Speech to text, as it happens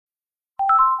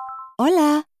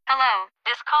Hola. Hello,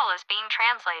 this call is being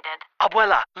translated.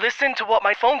 Abuela, listen to what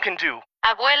my phone can do.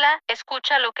 Abuela,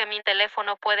 escucha lo que mi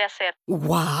teléfono puede hacer.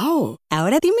 Wow.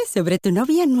 Ahora dime sobre tu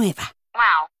novia nueva.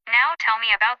 Wow, now tell me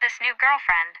about this new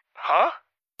girlfriend. Huh?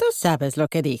 Tú sabes lo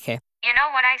que dije. You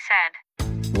know what I said.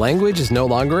 Language is no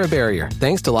longer a barrier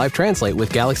thanks to Live Translate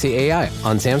with Galaxy AI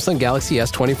on Samsung Galaxy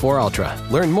S24 Ultra.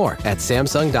 Learn more at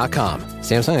Samsung.com.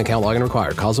 Samsung account login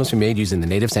required. Calls must be made using the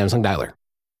native Samsung dialer.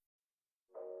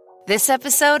 This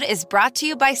episode is brought to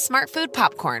you by Smart Food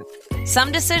Popcorn.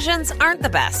 Some decisions aren't the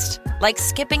best, like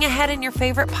skipping ahead in your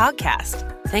favorite podcast.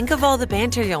 Think of all the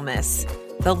banter you'll miss,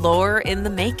 the lore in the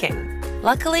making.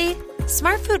 Luckily,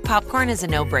 Smart Food Popcorn is a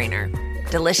no-brainer.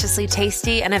 Deliciously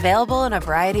tasty and available in a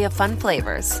variety of fun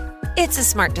flavors. It's a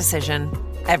smart decision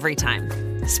every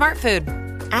time. Smart Food.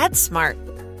 Add smart.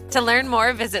 To learn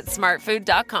more, visit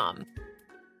smartfood.com.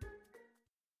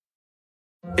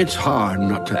 It's hard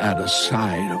not to add a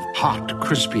side of hot,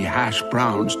 crispy hash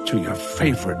browns to your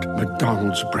favorite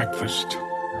McDonald's breakfast.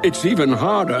 It's even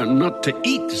harder not to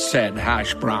eat said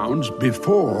hash browns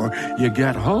before you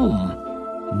get home.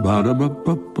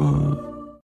 Ba-da-ba-ba-ba.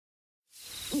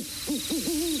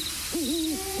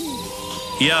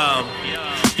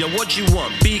 Yo, what do you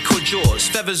want? Beak or jaws?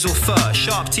 Feathers or fur?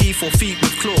 Sharp teeth or feet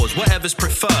with claws? Whatever's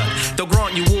preferred. They'll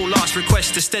grant you all last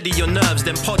requests to steady your nerves.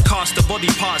 Then podcast the body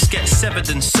parts get severed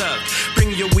and served.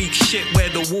 Bring your weak shit where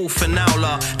the wolf and owl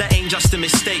are. That ain't just a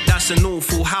mistake, that's an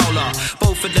awful howler.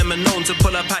 Both of them are known to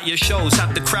pull up at your shows.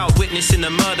 Have the crowd witnessing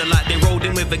a murder like they rolled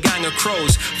in with a gang of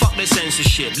crows. Fuck the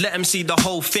censorship, let them see the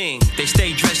whole thing. They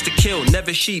stay dressed to kill,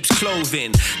 never sheep's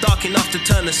clothing. Dark enough to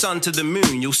turn the sun to the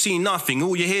moon. You'll see nothing,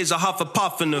 all you hear's a huff a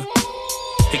puff and a...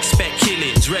 Expect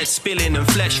killings, red spilling and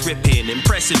flesh ripping.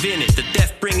 Impressive in it, the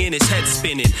death bringing his head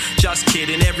spinning. Just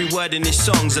kidding, every word in this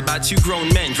song's about two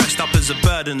grown men dressed up as a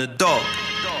bird and a dog.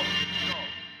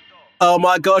 Oh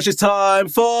my gosh, it's time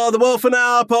for the Wolf and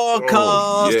Owl podcast.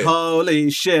 Oh, yeah. Holy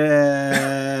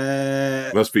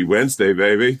shit. Must be Wednesday,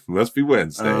 baby. Must be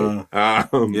Wednesday.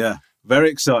 Yeah, very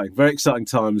exciting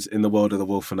times in the world of the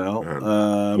Wolf and Owl.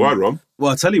 Why, Ron?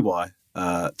 Well, I'll tell you why.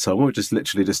 Tom, we were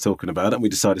just talking about it, and we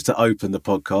decided to open the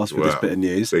podcast with this bit of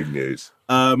news. Big news.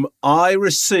 I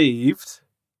received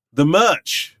the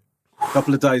merch a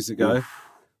couple of days ago,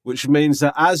 which means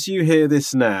that as you hear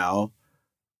this now,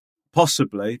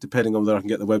 possibly, depending on whether I can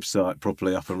get the website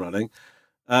properly up and running,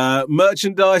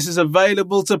 merchandise is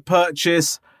available to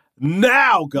purchase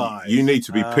now, guys. You need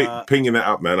to be pinging that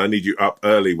up, man. I need you up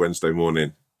early Wednesday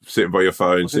morning, sitting by your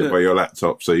phone, sitting by your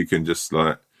laptop, so you can just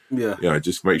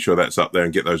just make sure that's up there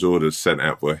and get those orders sent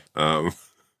out, boy.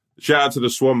 Shout out to the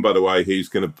Swan, by the way. He's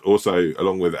going to also,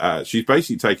 along with she's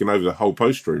basically taken over the whole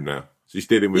post room now. She's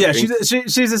dealing with she's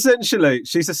essentially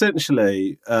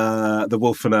the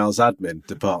Wolf and Owl's admin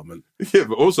department. Yeah,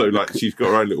 but also she's got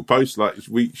her own little post.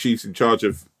 She's in charge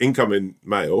of incoming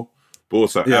mail, but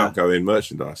also outgoing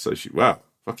merchandise. So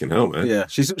fucking hell, man. Yeah,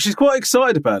 she's quite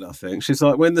excited about it, I think. She's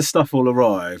like, when the stuff all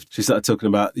arrived, she started talking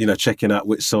about, checking out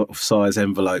which sort of size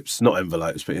envelopes, not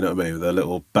envelopes, but you know what I mean, with the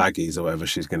little baggies or whatever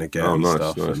she's going to get and nice,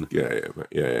 stuff. Nice. And, yeah.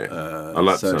 I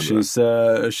like so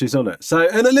she's on it. So,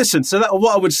 and listen,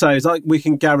 what I would say is we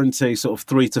can guarantee sort of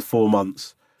 3 to 4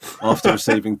 months after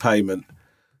receiving payment,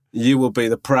 you will be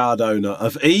the proud owner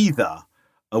of either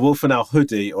a Wolf and Owl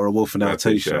hoodie or a Wolf and Owl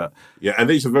t-shirt. Yeah, and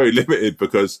these are very limited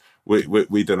because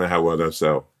we don't know how well they'll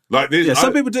sell. Like this, yeah,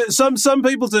 some people do. Some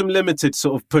people do them limited,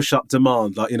 sort of push up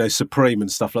demand, like Supreme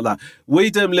and stuff like that.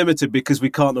 We do them limited because we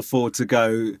can't afford to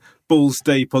go balls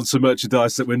deep on some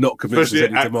merchandise that we're not convinced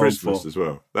there's any demand Christmas for. As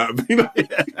well. That would be nice.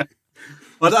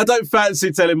 I don't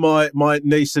fancy telling my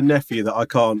niece and nephew that I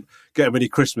can't get them any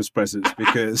Christmas presents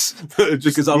because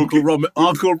Uncle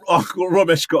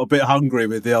Ramesh got a bit hungry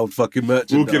with the old fucking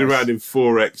merchandise. Walking around in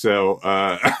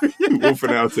 4XL Wolf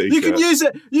and Owl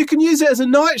t-shirt. You can use it as a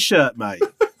nightshirt, mate.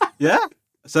 Yeah.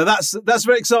 So that's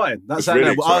very exciting. That's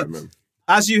really exciting, man.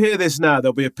 As you hear this now,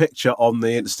 there'll be a picture on the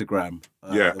Instagram.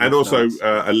 And also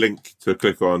a link to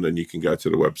click on, and you can go to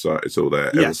the website. It's all there.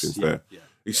 Everything's there. Yeah.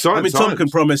 Exciting. I mean, Tom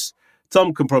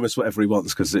can promise whatever he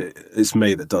wants because it's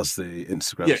me that does the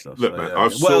Instagram stuff. Look, man,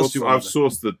 I've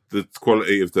sourced the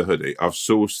quality of the hoodie. I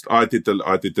did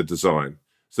the design.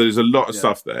 So there's a lot of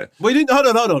stuff there. Well, you didn't.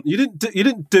 Hold on. You didn't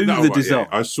do the design.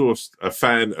 Yeah. I sourced a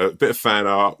bit of fan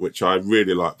art, which I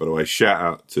really like. By the way, shout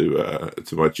out to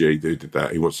my G who did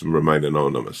that. He wants to remain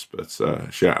anonymous, but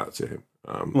shout out to him.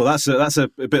 Well, that's a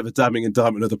bit of a damning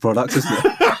indictment of the product, isn't it?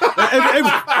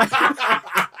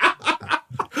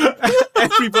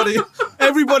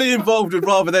 Everybody involved would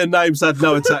rather their names had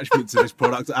no attachment to this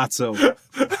product at all.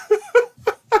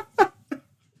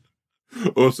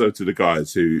 Also to the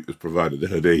guys who has provided the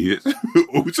hoodie.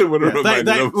 Also want to remind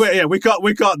them.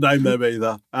 We can't name them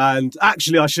either. And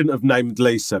actually, I shouldn't have named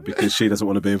Lisa because she doesn't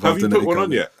want to be involved. Have you put one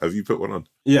on yet? Have you put one on?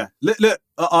 Yeah. Look,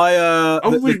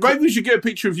 maybe we should get a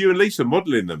picture of you and Lisa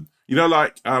modelling them. You know,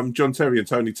 like John Terry and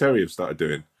Tony Terry have started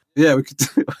doing. Yeah, we could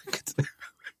do.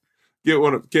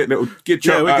 Get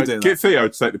Theo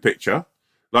to take the picture.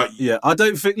 I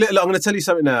don't think. Look, I'm going to tell you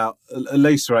something now.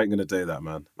 Lisa ain't going to do that,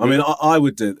 man. I mean, I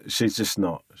would do. She's just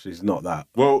not. She's not that.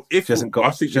 Well, if she hasn't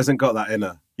got that in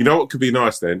her. You know what could be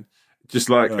nice then? Just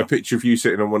like a picture of you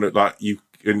sitting on one of you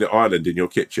in the island in your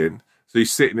kitchen. So you're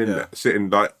sitting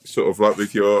like sort of like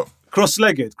with your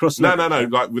cross-legged. No,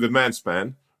 like with a man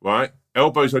span, right?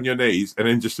 Elbows on your knees, and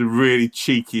then just a really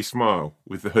cheeky smile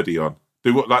with the hoodie on.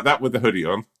 Do what like that with the hoodie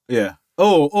on. Yeah.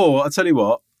 Or I tell you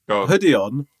what, hoodie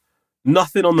on.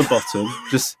 Nothing on the bottom,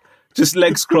 just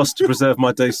legs crossed to preserve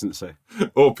my decency.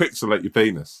 Or pixelate your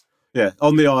penis. Yeah,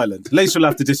 on the island. Lisa will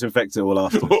have to disinfect it all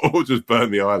after. Or just burn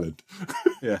the island.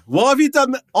 Yeah. Why have you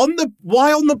done that?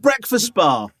 Why on the breakfast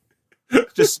bar?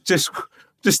 Just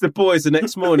the boys the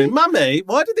next morning. Mummy,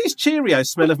 why do these Cheerios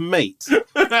smell of meat?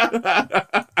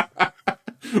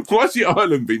 Why's the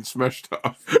island been smashed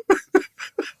up?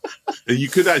 You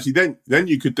could actually then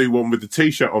you could do one with the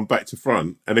t-shirt on back to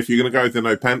front, and if you're going to go with the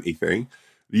no panty thing,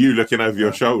 you looking over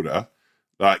your shoulder,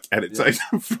 like, and it takes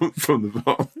from the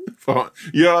bottom.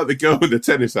 You're like the girl in the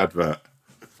tennis advert,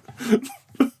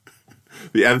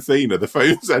 the Anthena, the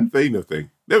famous Anthena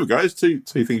thing. There we go. There's two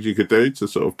things you could do to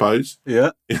sort of pose.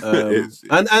 Yeah.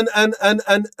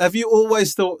 And have you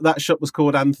always thought that shop was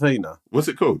called Anthena? What's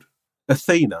it called?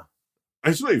 Athena.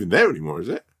 It's not even there anymore, is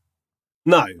it?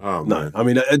 No, no. Man. I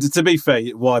mean, to be fair,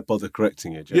 why bother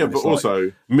correcting you, Jim? Yeah, but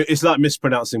it's like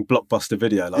mispronouncing Blockbuster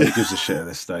Video. Like, who gives a shit at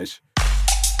this stage?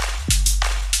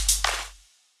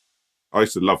 I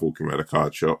used to love walking around a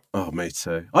card shop. Oh, me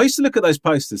too. I used to look at those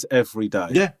posters every day.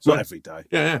 Yeah, not every day.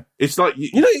 Yeah. It's like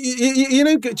you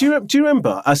know. Do you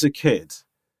remember as a kid?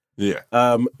 Yeah.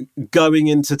 Going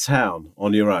into town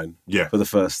on your own. Yeah. For the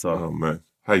first time. Oh man.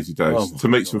 Hazy days. To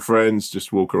meet some friends,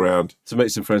 just walk around. To meet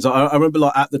some friends. I remember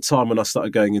like at the time when I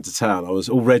started going into town, I was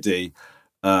already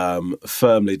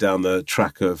firmly down the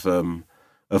track of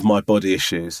my body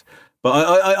issues. But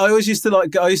I always used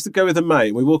to go with a mate.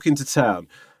 And we walk into town,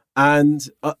 and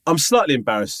I'm slightly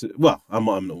embarrassed. Well, I'm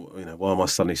not. Why am I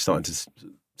suddenly starting to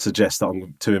suggest that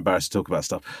I'm too embarrassed to talk about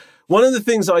stuff? One of the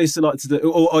things I used to like to do,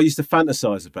 or I used to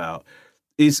fantasize about,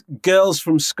 is girls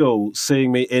from school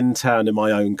seeing me in town in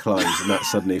my own clothes, and that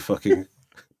suddenly fucking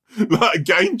like a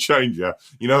game changer.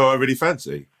 You know who I really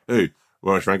fancy? Who?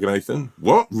 Lawrence Ranganathan?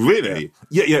 What? Really?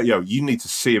 Yeah. You need to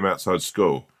see him outside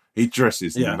school. He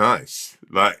dresses nice.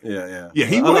 Like, yeah.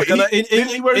 He wore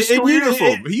his school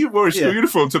uniform. He wore his school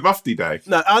uniform to Mufti Day.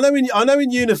 No, I know in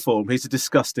uniform he's a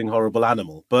disgusting, horrible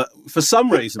animal. But for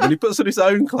some reason, when he puts on his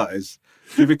own clothes,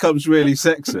 he becomes really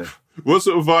sexy. What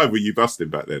sort of vibe were you busting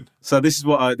back then? So this is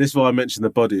why I mentioned the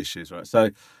body issues, right? So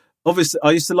obviously,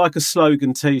 I used to like a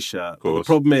slogan T-shirt. But the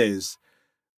problem is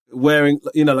wearing,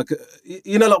 like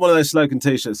one of those slogan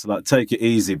T-shirts, like "Take it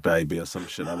easy, baby" or some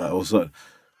shit like that,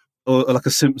 or like a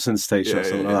Simpsons T-shirt or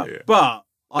something like that. Yeah. But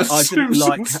I didn't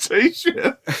like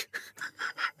T-shirt.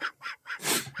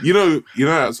 you know,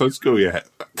 outside school, yeah.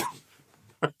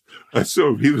 I saw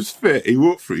him. He was fit. He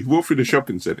walked through the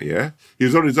shopping centre. Yeah, he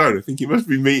was on his own. I think he must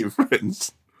be meeting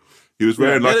friends. He was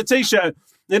wearing he had a T-shirt.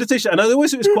 And I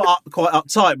always it was quite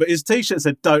uptight, but his T-shirt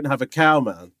said "Don't have a cow,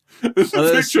 man." There's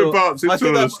a picture of Bart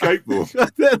Simpson on a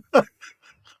skateboard.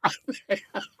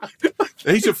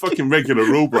 He's a fucking regular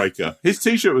rule breaker. His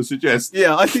T-shirt would suggest.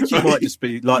 Yeah, I think he might just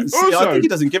be like. Also, I think he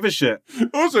doesn't give a shit.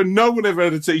 Also, no one ever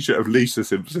had a T-shirt of Lisa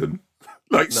Simpson.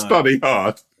 Study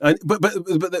hard.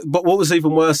 But what was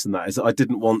even worse than that is that I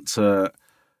didn't want to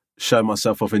show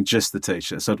myself off in just the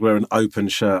T-shirt, so I'd wear an open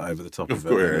shirt over the top of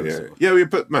it. Yeah.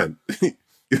 But man,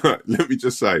 let me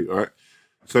just say, right.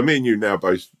 So me and you now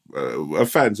both are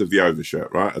fans of the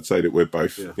overshirt, right? I'd say that we're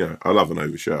both. Yeah. I love an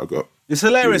overshirt. I've got. It's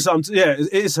hilarious.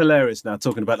 It is hilarious now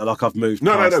talking about it like I've moved.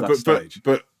 That stage.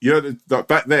 But like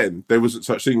back then there wasn't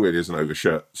such thing really as an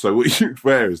overshirt. So what you'd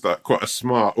wear is like quite a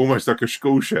smart, almost like a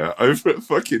school shirt over a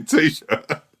fucking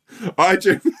T-shirt.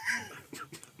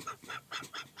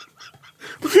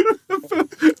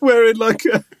 Wearing like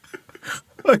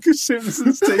a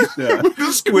Simpsons T-shirt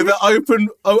with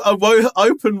an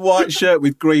open white shirt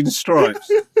with green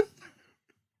stripes.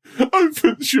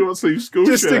 Open short sleeve school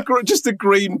shirt. Just a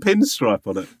green pinstripe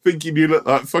on it. Thinking you look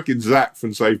like fucking Zach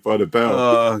from Saved by the Bell.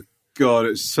 Oh God,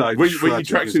 it's so. Were you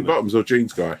tracksuit bottoms or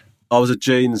jeans guy? I was a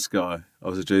jeans guy.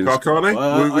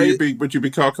 Carcani? Would you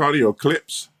be Carcani or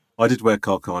Clips? I did wear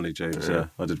Carcani jeans, yeah.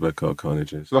 I did wear Carcani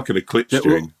jeans. It's like an Eclipse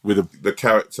jean with the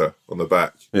character on the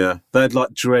back. Yeah. They had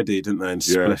like Dreddy, didn't they, and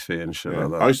Spliffy and shit like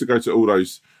that. I used to go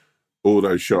to all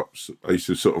those shops. I used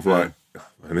to sort of like,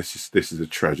 and this is a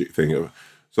tragic thing.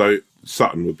 So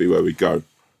Sutton would be where we go.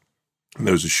 And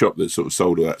there was a shop that sort of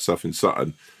sold all that stuff in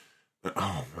Sutton.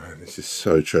 Oh man, this is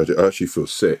so tragic. I actually feel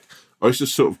sick. I used to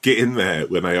sort of get in there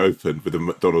when they opened with a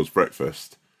McDonald's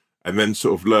breakfast and then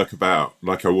sort of lurk about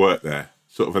like I worked there,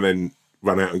 sort of, and then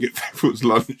run out and get people's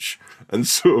lunch and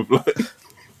sort of like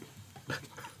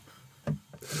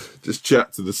just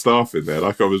chat to the staff in there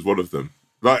like I was one of them.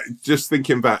 Like, just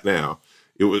thinking back now,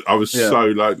 I was so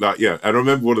like, and I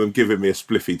remember one of them giving me a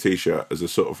Spliffy t-shirt as a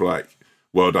sort of like,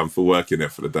 well done for working there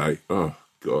for the day. Oh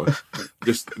God.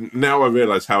 Just now I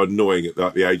realise how annoying at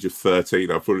like the age of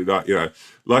 13, I probably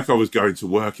like I was going to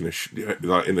work in a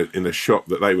shop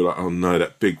that they were like, oh no,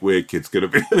 that big weird kid's going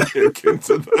to be looking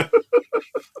to that.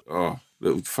 Oh,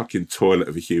 little fucking toilet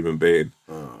of a human being.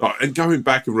 Oh. And going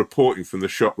back and reporting from the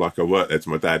shop like I worked there to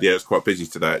my dad. Yeah, it's quite busy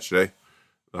today actually.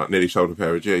 Like nearly sold a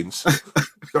pair of jeans.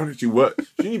 Don't actually work.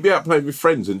 Shouldn't you be out playing with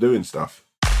friends and doing stuff?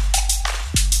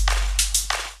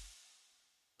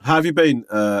 How have you been,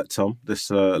 Tom, this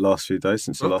last few days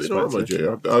since you last spoke to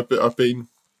you? I've been.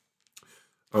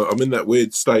 I'm in that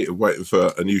weird state of waiting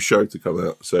for a new show to come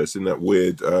out. So it's in that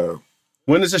weird.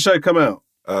 When does the show come out?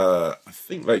 I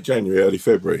think late January, early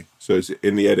February. So it's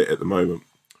in the edit at the moment.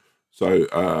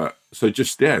 So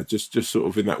just sort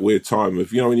of in that weird time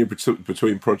of, when you're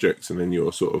between projects and then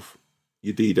you're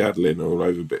de-daddling all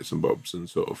over bits and bobs and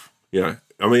sort of, I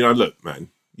mean, look, man,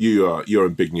 you're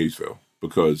in big newsville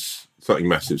because something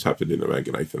massive's happened in the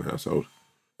Ranganathan household.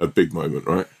 A big moment,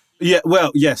 right? Yeah,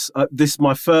 well, yes. This is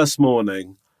my first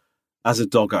morning as a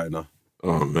dog owner.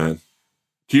 Oh, man.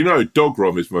 Do you know dog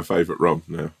rom is my favourite rom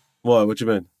now? Why? What do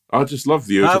you mean? I just love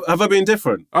you. Have I been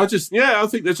different? I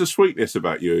think there's a sweetness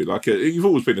about you. Like, you've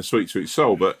always been a sweet, sweet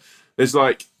soul, but there's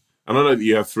like, and I know that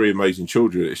you have 3 amazing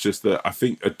children. It's just that I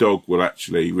think a dog will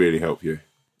actually really help you.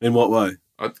 In what way?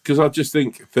 Because I just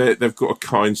think they've got a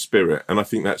kind spirit, and I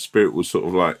think that spirit will sort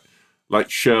of like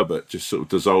sherbet just sort of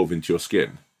dissolve into your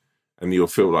skin, and you'll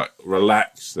feel like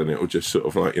relaxed, and it'll just sort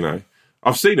of like,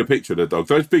 I've seen a picture of the dog.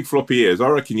 Those big floppy ears, I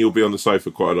reckon you'll be on the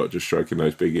sofa quite a lot just stroking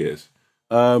those big ears.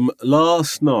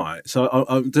 Last night, so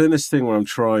I'm doing this thing where I'm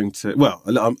trying to, well,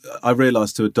 I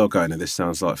realised to a dog owner, this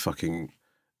sounds like fucking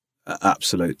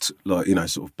absolute, like,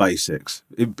 sort of basics.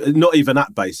 Not even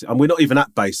at basic. And we're not even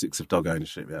at basics of dog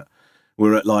ownership yet.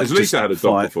 We're at like. Has Lisa had a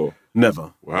dog before?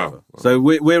 Never. Wow. Never. So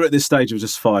we're at this stage of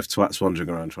just 5 twats wandering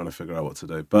around trying to figure out what to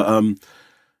do. But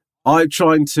I'm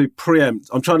trying to preempt.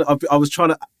 I was trying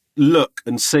to look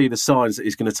and see the signs that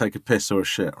he's going to take a piss or a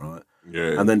shit, right?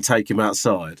 Yeah. And then take him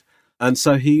outside. And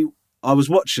so I was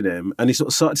watching him, and he sort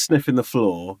of started sniffing the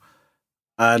floor,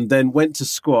 and then went to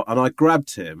squat, and I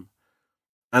grabbed him,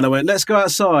 and I went, let's go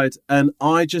outside. And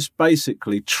I just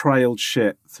basically trailed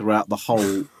shit throughout the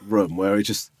whole room, where he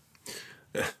just,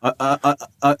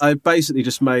 I basically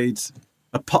just made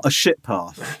a shit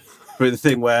path through the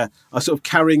thing where I was sort of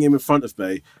carrying him in front of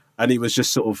me, and he was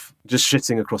just sort of just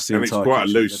shitting across the entire. And it's quite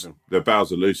loose. The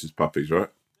bowels are loose as puppies, right?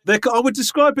 I would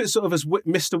describe it sort of as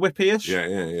Mr. Whippy-ish.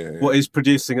 Yeah. What he's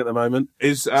producing at the moment.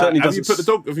 Have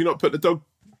you not put the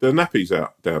nappies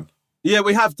down? Yeah,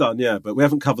 we have done, but we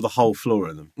haven't covered the whole floor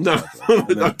in them. No,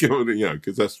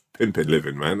 because that's pimping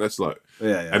living, man. That's like,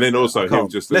 yeah. And then also him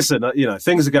just listen,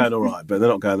 things are going all right, but they're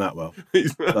not going that well.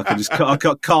 I can just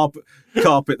carpet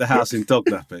the house in dog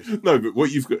nappies. No, but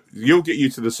what you'll get you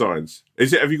to the signs.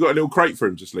 Have you got a little crate for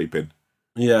him to sleep in?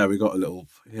 Yeah, we got a little.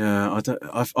 Yeah,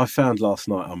 I found last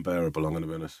night unbearable. I'm going to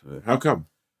be honest with you. How come?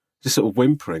 Just sort of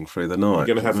whimpering through the night. You're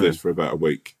going to have this for about a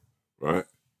week, right?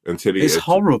 Until it's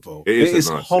horrible. It is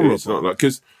horrible. It's not like,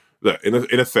 because look, in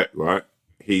effect, right?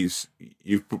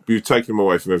 You've taken him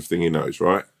away from everything he knows,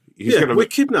 right? We're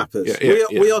kidnappers.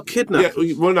 We are kidnappers.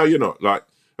 Yeah, well, no, you're not. Like,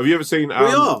 have you ever seen? We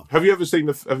are. Have you ever seen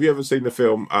the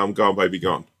film Gone Baby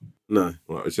Gone? No.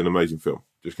 Well, it's an amazing film.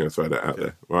 Just going to throw that out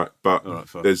there, right? But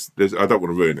there's I don't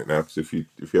want to ruin it now, because if you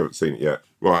haven't seen it yet,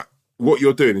 right? What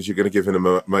you're doing is you're going to give him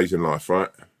an amazing life, right?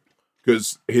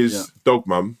 Because his dog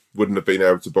mum wouldn't have been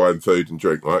able to buy him food and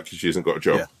drink, right? Because she hasn't got a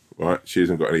job, right? She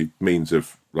hasn't got any means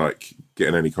of like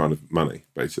getting any kind of money,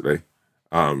 basically,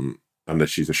 unless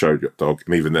she's a show dog.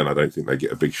 And even then, I don't think they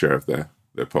get a big share of their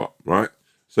pot, right?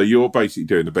 So you're basically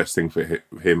doing the best thing for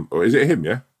him, or is it him?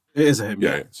 Yeah, it is him.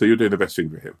 Yeah. So you're doing the best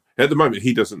thing for him. At the moment,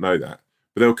 he doesn't know that.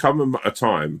 But there'll come a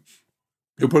time,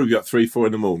 it'll probably be like 3-4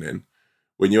 in the morning,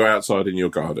 when you're outside in your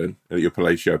garden at your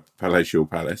palatial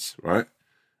palace, right?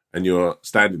 And you're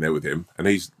standing there with him, and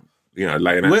he's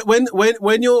laying out.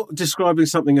 When you're describing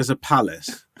something as a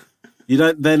palace, you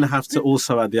don't then have to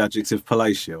also add the adjective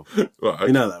palatial. Right, okay.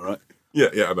 You know that, right? Yeah,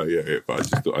 I know. Yeah. But I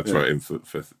just thought I'd throw it in for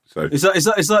so.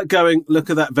 It's like going, look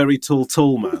at that very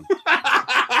tall man.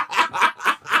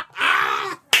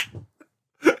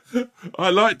 I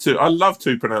love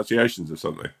two pronunciations of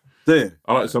something. Do you?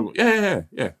 I like some. Yeah.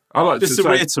 I like just to say,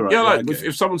 reiterate. Yeah, like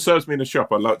if someone serves me in a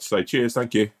shop, I'd like to say cheers,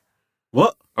 thank you.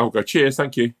 What? I'll go cheers,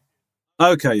 thank you.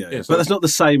 Okay, yeah. But that's not the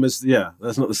same as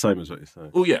that's not the same as what you're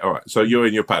saying. Oh yeah, all right. So you're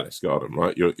in your palace garden,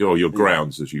 right? Your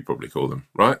grounds, as you probably call them,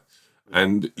 right?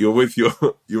 And you're with you're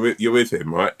with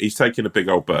him, right? He's taking a big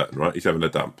old Burton, right? He's having a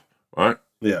dump, right?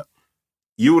 Yeah.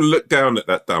 You will look down at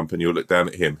that dump and you'll look down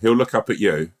at him. He'll look up at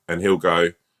you and he'll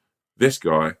go, "This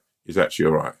guy is actually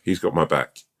all right. He's got my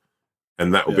back."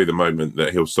 And that will be the moment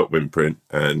that he'll stop whimpering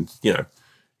and,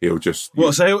 he'll just...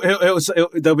 Well, so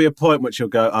there'll be a point which he'll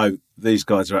go, "Oh, these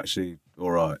guys are actually all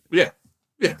right." Yeah,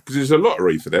 because there's a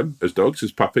lottery for them as dogs,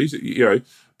 as puppies.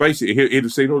 Basically, he'd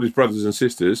have seen all his brothers and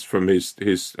sisters from his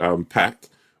pack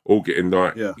all getting,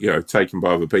 taken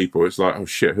by other people. It's like, oh,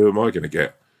 shit, who am I going to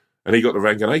get? And he got the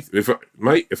rank and eighth.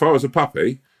 If I was a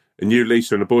puppy and you,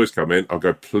 Lisa, and the boys come in, I'll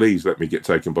go, please let me get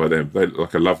taken by them. They look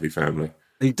like a lovely family.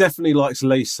 He definitely likes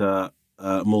Lisa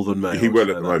more than me. He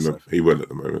will at the moment. He will at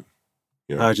the moment.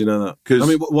 How do you know that? I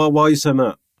mean, why are you saying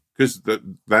that? Because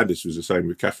Landis was the same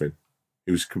with Catherine.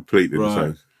 He was completely the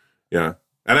same. Yeah.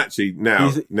 And actually, now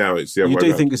it's the other way around. You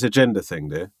do think it's a gender thing,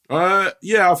 do you?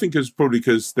 Yeah, I think it's probably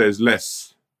because there's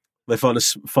less... They find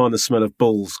the smell of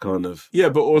balls, kind of. Yeah,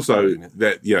 but also,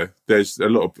 there's a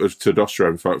lot of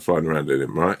testosterone flying around in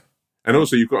him, right? And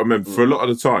also, you've got to remember, for a lot of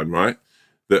the time, right,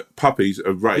 that puppies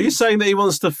are raised... Are you saying that he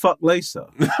wants to fuck Lisa?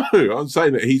 No, I'm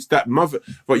saying that he's that mother...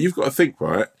 But you've got to think,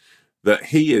 right, that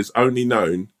he is only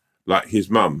known, like, his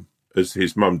mum as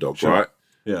his mum dog, right?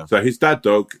 Yeah. So his dad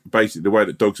dog, basically, the way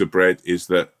that dogs are bred is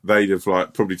that they'd have,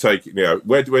 like, probably taken...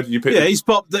 where did you pick... Yeah, he's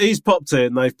popped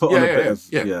in, they've put on a bit of...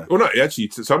 Yeah. Well, no, actually,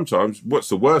 sometimes, what's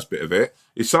the worst bit of it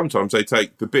is sometimes they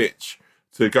take the bitch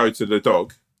to go to the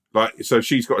dog... Like, so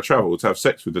she's got to travel to have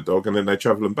sex with the dog, and then they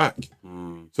travel them back.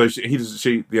 So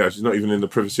she's not even in the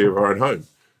privacy of her own home,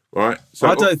 right? So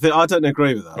I don't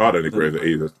agree with that. I don't agree with it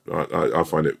either. I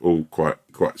find it all quite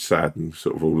sad and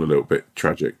sort of all a little bit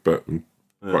tragic, but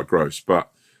quite gross.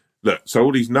 But look, so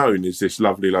all he's known is this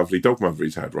lovely, lovely dog mother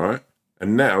he's had, right?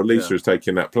 And now Lisa has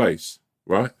taken that place,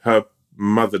 right? Her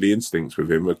motherly instincts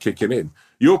with him are kicking in.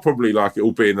 You're probably like it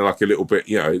all being like a little bit,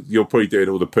 you're probably doing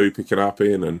all the poo picking up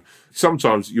in, and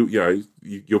sometimes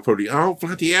you're probably, oh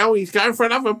bloody hell, he's going for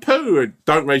another poo. And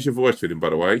don't raise your voice with him,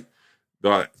 by the way.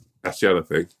 Like, that's the other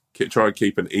thing. Try and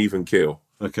keep an even keel.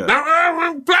 Okay.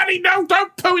 No, bloody no!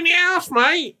 Don't poo in the house,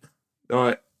 mate. All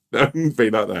right, don't be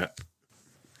like that.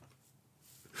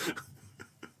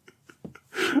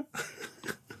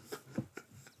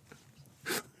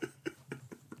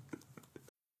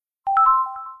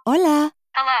 Hola.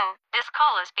 Hello, this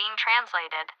call is being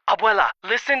translated. Abuela,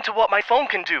 listen to what my phone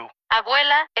can do.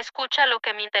 Abuela, escucha lo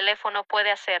que mi teléfono puede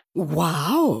hacer.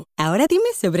 Wow. Ahora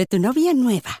dime sobre tu novia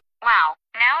nueva. Wow,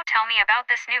 now tell me about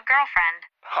this new girlfriend.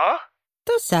 Huh?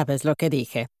 Tú sabes lo que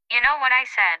dije. You know what I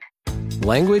said.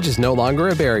 Language is no longer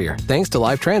a barrier thanks to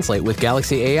Live Translate with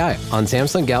Galaxy AI on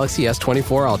Samsung Galaxy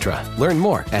S24 Ultra. Learn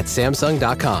more at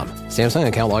Samsung.com. Samsung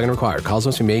account login required. Calls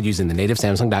must be made using the native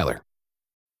Samsung dialer.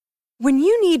 When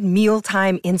you need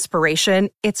mealtime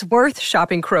inspiration, it's worth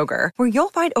shopping Kroger, where you'll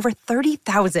find over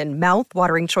 30,000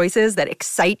 mouth-watering choices that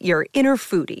excite your inner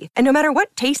foodie. And no matter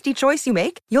what tasty choice you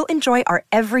make, you'll enjoy our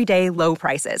everyday low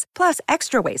prices, plus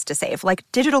extra ways to save, like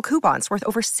digital coupons worth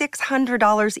over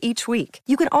 $600 each week.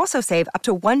 You can also save up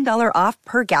to $1 off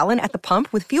per gallon at the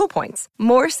pump with fuel points.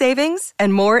 More savings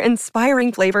and more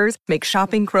inspiring flavors make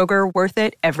shopping Kroger worth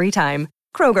it every time.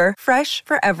 Kroger, fresh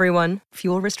for everyone.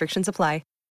 Fuel restrictions apply.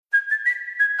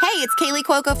 Hey, it's Kaylee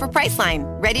Cuoco for Priceline.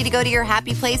 Ready to go to your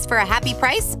happy place for a happy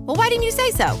price? Well, why didn't you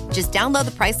say so? Just download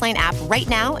the Priceline app right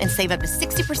now and save up to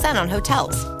 60% on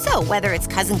hotels. So whether it's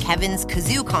Cousin Kevin's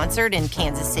Kazoo Concert in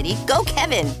Kansas City, go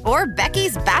Kevin, or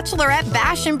Becky's Bachelorette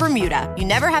Bash in Bermuda, you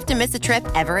never have to miss a trip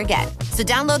ever again. So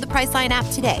download the Priceline app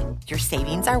today. Your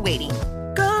savings are waiting.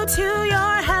 Go to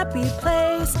your happy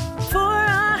place for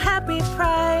a happy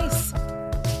price.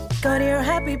 Go to your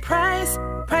happy price,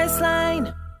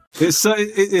 Priceline. It's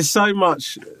so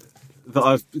much that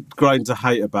I've grown to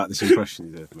hate about this impression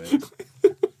you did of me.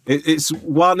 It's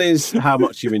one is how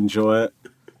much you enjoy it.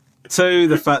 2,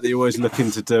 the fact that you're always looking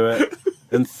to do it.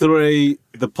 And 3,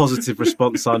 the positive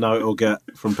response I know it'll get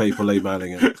from people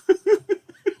emailing it.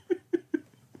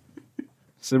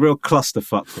 It's a real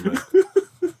clusterfuck for me.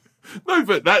 No,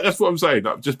 but that's what I'm saying.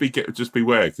 Like, just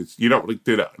beware, because you don't want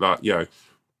to do that. Like, you know,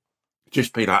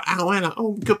 just be like, oh, Ella,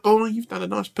 oh, good boy, you've done a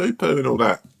nice poo-poo and all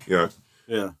that. You know.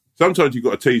 Yeah. Sometimes you've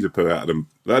got to tease a poo out of them.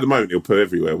 Like, at the moment, he'll poo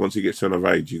everywhere. Once he gets to another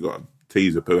age, you've got to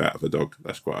tease a poo out of a dog.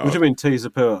 That's quite hard. What do you mean tease a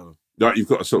poo out of them? Like, you've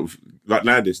got to sort of, like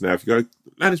Landis now, if you go,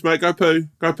 Landis, mate, go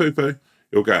poo-poo,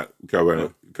 he'll go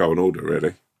on order,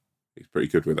 really. He's pretty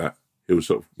good with that. He'll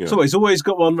sort of, you know. So he's always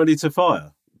got one ready to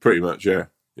fire? Pretty much, yeah.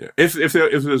 Yeah. If there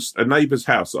was a neighbour's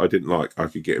house that I didn't like, I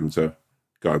could get him to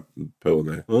go and poo on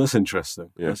there. Well, that's interesting.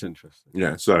 Yeah. That's interesting.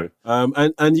 Yeah, so...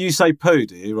 And you say poo,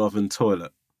 do you, rather than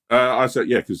toilet? I said,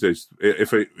 yeah, because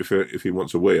if he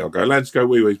wants a wee, I'll go, lads, go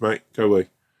wee-wees, mate, go wee.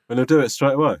 And he'll do it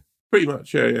straight away? Pretty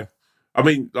much, yeah. I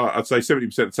mean, I'd say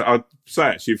 70%. I'd say,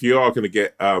 actually, if you are going to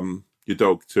get your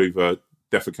dog to either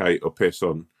defecate or piss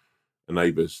on a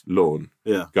neighbour's lawn,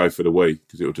 go for the wee,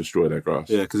 because it will destroy their grass.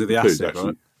 Yeah, because of the acid,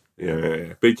 right?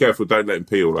 Yeah. Be careful, don't let him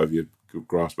pee all over your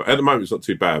grass. But at the moment, it's not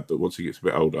too bad, but once he gets a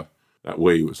bit older, that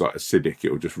wee was like acidic,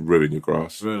 it will just ruin your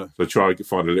grass. Really? So try and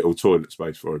find a little toilet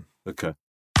space for him. Okay.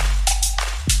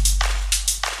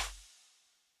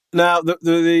 Now,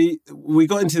 we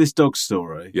got into this dog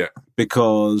story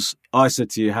because I said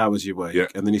to you, how was your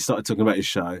week? And then you started talking about your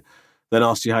show, then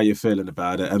asked you how you're feeling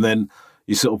about it, and then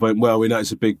you sort of went, well, we know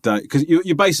it's a big day. Because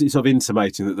you're basically sort of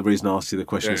intimating that the reason I asked you the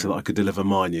question is so that I could deliver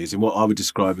my news in what I would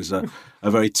describe as a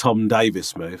very Tom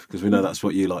Davis move, because we know that's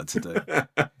what you like to do.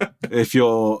 If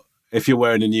you're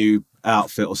wearing a new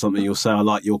outfit or something, you'll say, I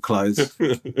like your clothes,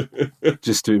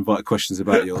 just to invite questions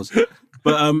about yours.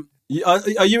 But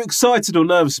are you excited or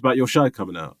nervous about your show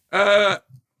coming out?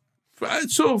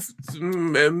 Sort of,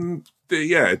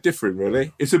 different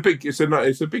really. It's a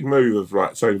big move of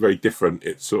like something very different.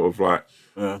 It's sort of like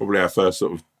probably our first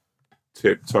sort of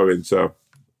tiptoe into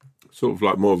sort of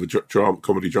like more of a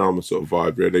comedy drama sort of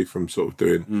vibe, really, from sort of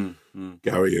doing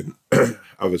Gary and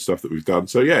other stuff that we've done.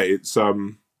 So yeah, it's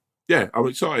I'm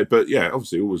excited, but yeah,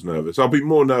 obviously always nervous. I'll be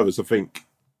more nervous, I think,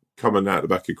 coming out the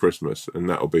back of Christmas, and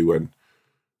that'll be when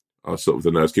I sort of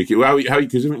the nerves kick it. Well,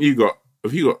 because have you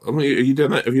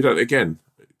done that? Have you done it again?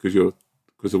 Because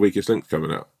the Weakest Link's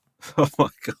coming out. Oh my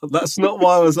God, that's not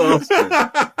why I was asking.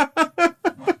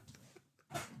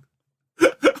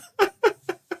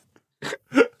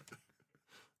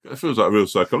 It feels like a real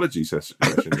psychology session,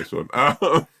 this one.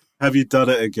 Have you done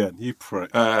it again? You prick.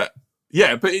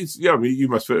 Yeah, but it's I mean, you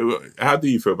must feel. How do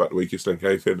you feel about the Weakest Link? How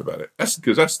are you feeling about it? That's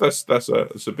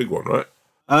a big one, right?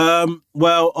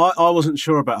 Well, I wasn't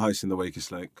sure about hosting the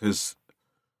Weakest Link because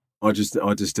I just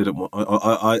didn't want.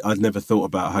 I'd never thought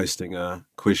about hosting a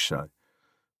quiz show,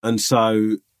 and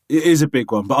so it is a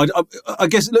big one. But I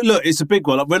guess look, it's a big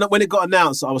one. When it got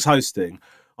announced that I was hosting,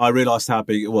 I realised how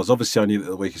big it was. Obviously, I knew that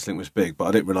the Weakest Link was big, but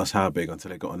I didn't realise how big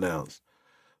until it got announced.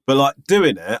 But like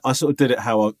doing it, I sort of did it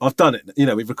how I've done it. You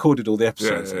know, we've recorded all the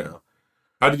episodes now.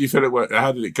 How did you feel it worked?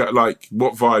 How did it go? Like,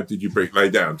 what vibe did you lay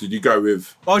down? Did you go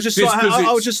with? I was just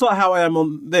I was just like how I am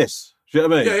on this. Do you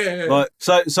know what I mean? Yeah. Like,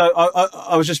 so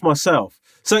I was just myself.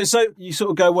 So you sort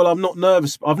of go, well, I'm not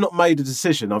nervous. I've not made a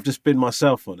decision. I've just been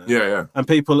myself on it. Yeah. And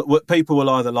people will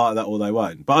either like that or they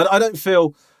won't. But I don't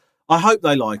feel. I hope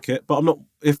they like it, but I'm not.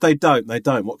 If they don't, they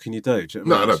don't. What can you do? Do you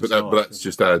know what I mean? But that's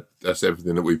just that's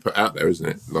everything that we put out there, isn't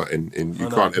it? Like, you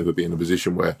can't ever be in a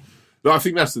position where. No, I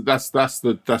think that's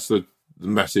the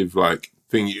massive like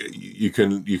thing you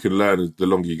can learn the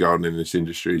longer you go on in this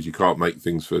industry is you can't make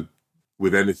things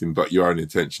with anything but your own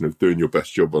intention of doing your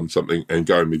best job on something and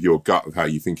going with your gut of how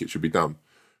you think it should be done.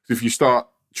 So if you start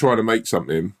trying to make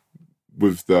something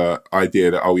with the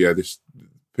idea that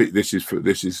this is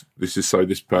so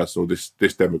this person or this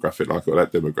demographic like or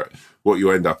that demographic, what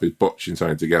you end up is botching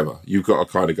something together. You've got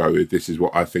to kind of go with this is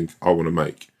what I think I want to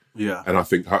make. Yeah, and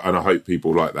I hope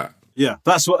people like that. Yeah,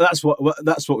 that's what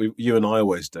you and I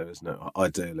always do, isn't it?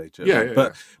 Ideally, yeah.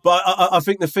 But I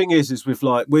think the thing is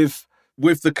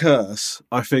with the curse,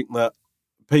 I think that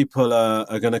people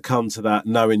are going to come to that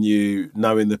knowing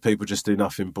the people just do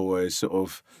nothing boys, sort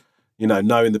of,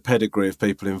 knowing the pedigree of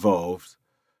people involved,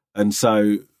 and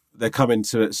so they're coming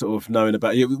to it sort of knowing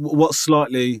about you. What's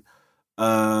slightly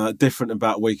different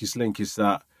about Weakest Link is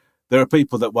that there are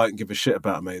people that won't give a shit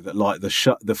about me that like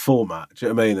the format. Do you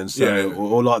know what I mean? And so,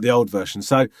 or like the old version.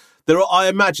 So I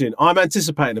imagine I'm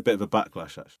anticipating a bit of a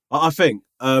backlash. Actually, I think.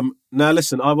 Now,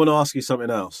 listen, I want to ask you something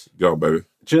else. Go on, baby.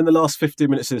 During the last 15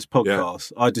 minutes of this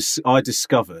podcast, I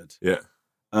discovered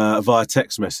via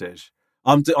text message.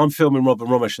 I'm filming Rob and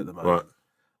Romesh at the moment, right?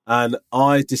 And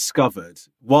I discovered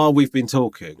while we've been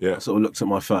talking, I sort of looked at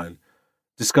my phone,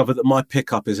 discovered that my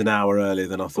pickup is an hour earlier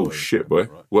than I thought. Oh shit, boy!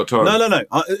 Right. What time? No.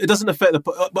 It doesn't affect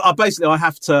the. Basically, I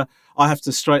have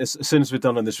to straight as soon as we're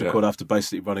done on this record. I have to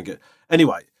basically run and get.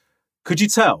 Anyway, could you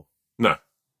tell? No.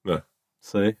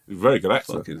 See, very good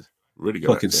accent. Really good.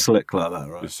 Fucking accent. Slick like that,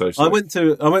 right? It's so slick.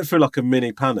 I went through like a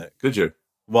mini panic. Did you?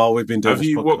 While we've been doing this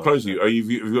podcast. What clothes are you? Have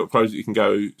you got clothes that you can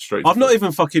go straight to? I've not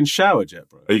even fucking showered yet,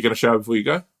 bro. Are you going to shower before you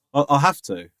go? I'll have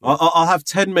to. I'll have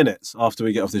 10 minutes after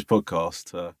we get off this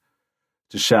podcast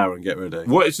to shower and get ready.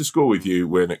 What is the score with you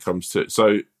when it comes to...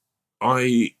 So,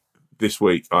 this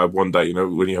week, I had one day, you know,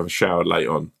 when you have a shower late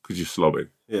on, because you're slobbing.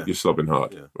 Yeah. You're slobbing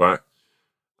hard, right?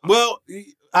 Well,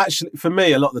 actually, for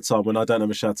me, a lot of the time when I don't have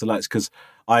a shower till late, it's because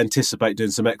I anticipate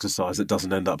doing some exercise that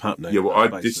doesn't end up happening. Yeah,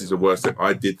 well, this is the worst thing.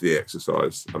 I did the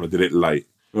exercise, and I did it late.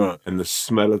 Right. And the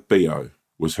smell of BO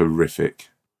was horrific.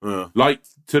 Yeah. Like,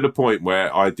 to the point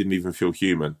where I didn't even feel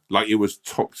human. Like, it was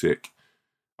toxic.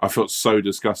 I felt so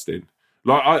disgusting.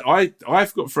 Like,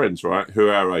 I've got friends, right, who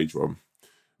are our age, Ron.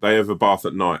 They have a bath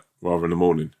at night rather than the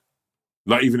morning.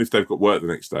 Like, even if they've got work the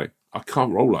next day. I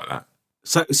can't roll like that.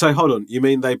 So hold on. You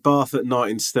mean they bath at night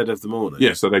instead of the morning?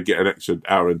 Yeah, so they get an extra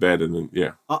hour in bed and then,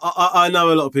 yeah. I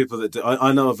know a lot of people that do.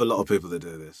 I know of a lot of people that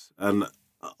do this. And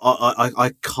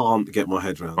I can't get my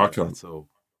head around it at all.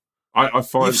 I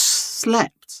find... You've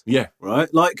slept. Yeah.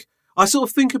 Right? Like, I sort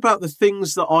of think about the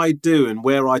things that I do and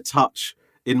where I touch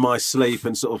in my sleep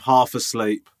and sort of half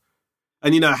asleep.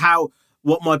 And, you know,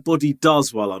 what my body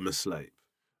does while I'm asleep.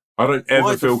 I don't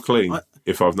ever feel clean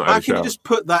if I've not had a shower. How can you just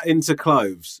put that into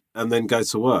clothes and then go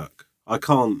to work? I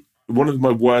can't. One of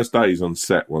my worst days on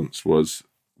set once was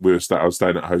I was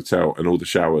staying at a hotel and all the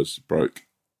showers broke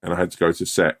and I had to go to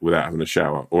set without having a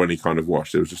shower or any kind of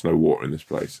wash. There was just no water in this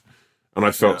place. And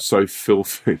I felt so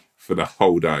filthy for the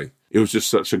whole day. It was just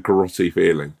such a grotty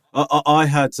feeling. I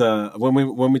had,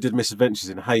 when we did Misadventures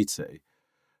in Haiti,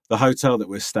 the hotel that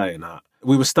we're staying at,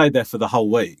 we were stayed there for the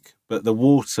whole week, but the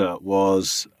water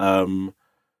was,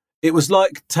 it was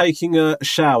like taking a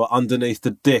shower underneath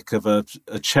the dick of a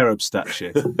cherub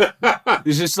statue. It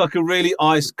was just like a really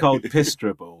ice-cold piss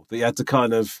dribble that you had to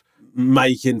kind of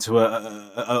make into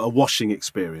a washing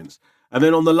experience. And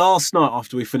then on the last night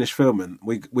after we finished filming,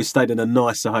 we stayed in a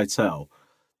nicer hotel.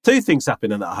 Two things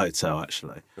happened in that hotel,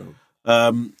 actually.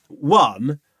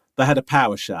 One, they had a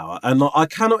power shower, and I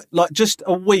cannot, just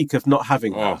a week of not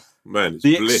having that. Oh, man, it's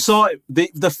bliss.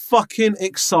 The fucking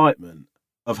excitement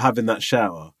of having that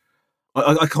shower,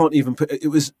 I can't even put it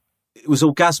was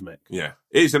orgasmic. Yeah,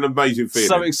 it's an amazing feeling.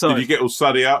 So exciting. Did you get all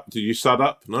suddy up? Did you sud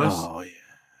up? Nice. Oh yeah,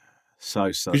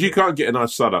 so suddy. Because you can't get a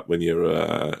nice sud up when you're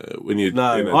No, you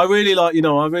know. I really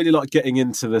like getting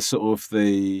into the sort of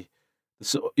the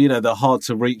hard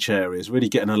to reach areas. Really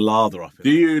getting a lather up.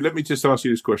 Let me just ask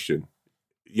you this question.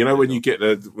 You know, when you're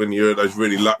at those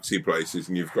really luxury places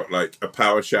and you've got like a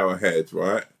power shower head,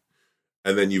 right?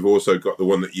 And then you've also got the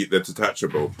one that's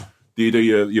detachable. Do you do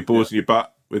your balls and your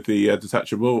butt with the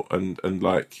detachable? And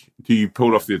like, do you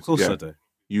pull off the... Of course I do.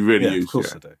 You really use it? Of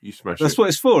course I do. You smash That's it. what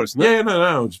it's for, isn't it? Yeah,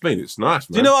 no, I just mean it's nice,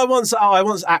 man. Do you know I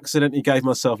once accidentally gave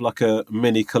myself like a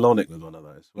mini colonic with one of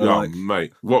those?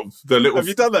 Mate. What, the little... Have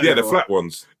you done that? Yeah, the flat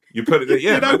ones. You put it there,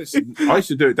 yeah, man. I used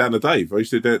to do it down to Dave. I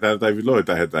used to do it down to David Lloyd.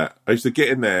 They had that. I used to get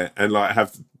in there and like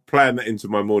plan that into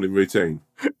my morning routine.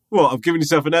 What? I'm giving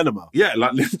yourself an enema? Yeah,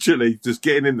 like literally just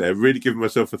getting in there, really giving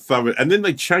myself a thorough. And then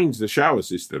they changed the shower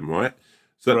system, right?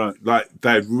 So like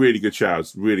they had really good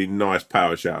showers, really nice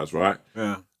power showers, right?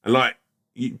 Yeah. And like,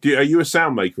 are you a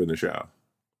sound maker in the shower?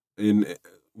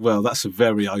 Well, that's a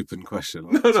very open question.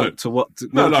 No. To what? Do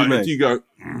like you mean? if you go.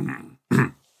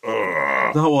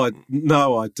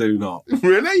 No, I do not.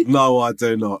 Really? No, I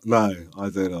do not. No, I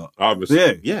do not.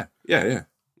 Yeah.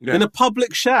 In a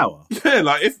public shower? Yeah,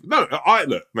 like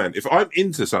look, man, if I'm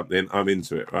into something, I'm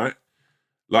into it, right?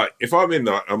 Like, if I'm in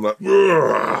that, I'm like,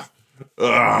 no.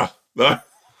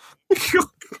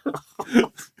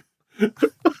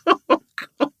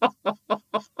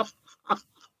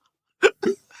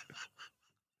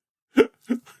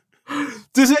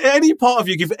 Does any part of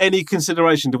you give any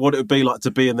consideration to what it would be like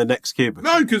to be in the next cubicle?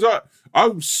 No, because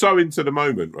I'm so into the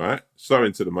moment, right? So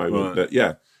into the moment that,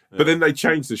 yeah. But then they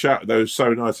changed the shower. They were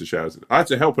so nice, the showers. I had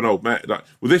to help an old man.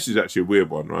 This is actually a weird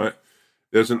one, right?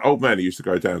 There's an old man who used to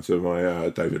go down to my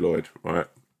David Lloyd, right?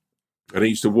 And he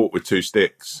used to walk with two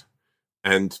sticks.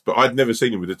 But I'd never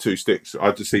seen him with the two sticks.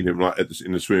 I'd just seen him like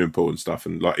in the swimming pool and stuff.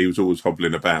 And like he was always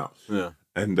hobbling about. Yeah.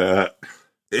 And I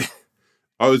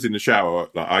was in the shower,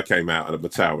 like I came out and had my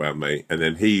towel around me, and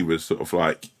then he was sort of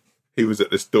like, he was at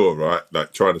this door, right,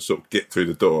 like trying to sort of get through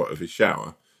the door of his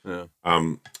shower. Yeah.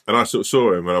 And I sort of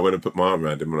saw him and I went and put my arm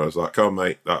around him and I was like, "Come on,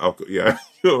 mate, like, you're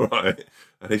all right."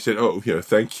 And he said, "Oh,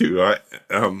 thank you." Right.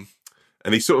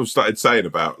 And he sort of started saying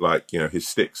about like, his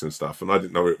sticks and stuff. And I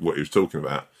didn't know what he was talking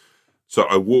about. So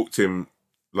I walked him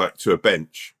like to a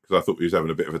bench because I thought he was having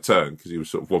a bit of a turn because he was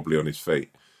sort of wobbly on his feet.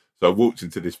 So I walked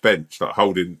into this bench, like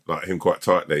holding like him quite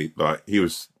tightly. Like he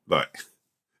was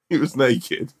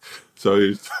naked. So he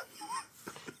was,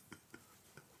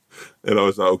 and I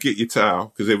was like, "I'll get your towel,"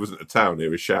 because there wasn't a towel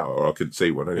near his shower, or I couldn't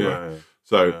see one anyway. Yeah.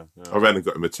 So I ran and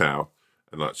got him a towel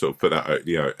and like sort of put that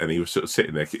out, and he was sort of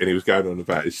sitting there and he was going on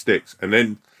about his sticks. And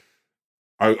then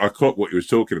I caught what he was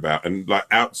talking about. And like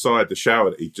outside the shower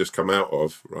that he'd just come out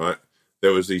of, right,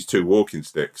 there was these 2 walking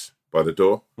sticks by the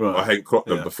door. Right. I hadn't caught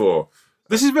them before.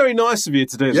 This is very nice of you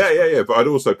to do. Yeah. But I'd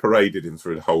also paraded him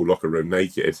through the whole locker room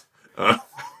naked.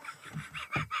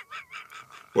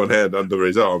 One hand under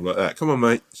his arm like that. "Come on,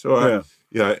 mate. It's all right."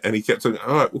 Yeah. And he kept saying,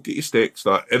 "All right, we'll get your sticks."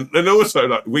 Like, and also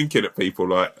like winking at people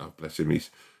like, "Oh, bless him, he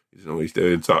doesn't know what he's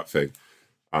doing," type thing.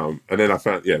 And then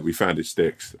we found his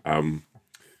sticks. And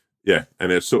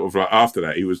it's sort of like after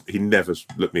that, he never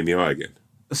looked me in the eye again.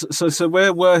 So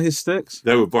where were his sticks?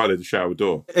 They were by the shower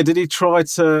door. Did he try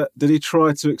to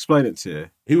explain it to you?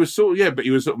 He was but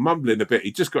he was sort of mumbling a bit.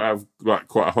 He just got out of like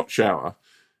quite a hot shower.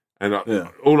 And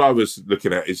all I was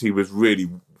looking at is he was really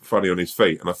funny on his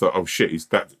feet. And I thought, oh shit, he's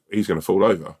going to fall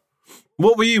over.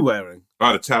 What were you wearing?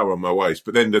 I had a towel on my waist,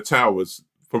 but then the towel was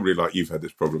probably like you've had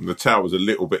this problem. The towel was a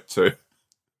little bit too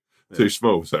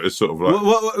small. So it was sort of like...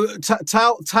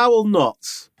 Towel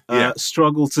knots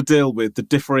struggle to deal with the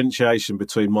differentiation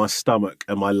between my stomach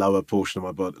and my lower portion of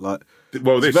my body. Like,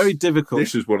 it's very difficult.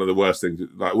 This is one of the worst things.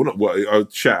 Like, I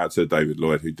shout out to David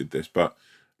Lloyd who did this, but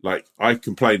like I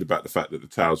complained about the fact that the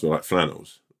towels were like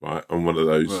flannels, right? On one of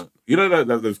those, right. In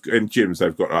gyms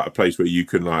they've got like a place where you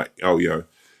can like,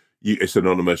 it's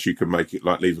anonymous. You can make it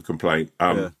like leave a complaint.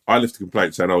 I left a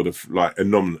complaint saying,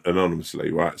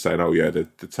 anonymously, right? Saying,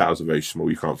 the towels are very small.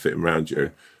 You can't fit them around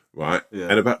you, right? Yeah.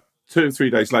 And about 2 or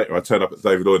 3 days later, I turned up at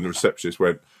David Lloyd and the receptionist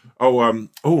went,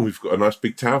 we've got a nice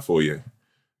big towel for you.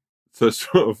 So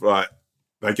sort of like,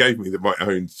 they gave me my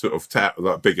own sort of towel,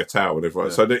 like bigger towel and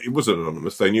everything. So it wasn't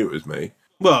anonymous. They knew it was me.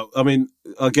 Well, I mean,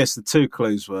 I guess the 2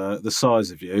 clues were the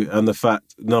size of you and the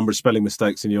number of spelling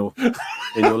mistakes in your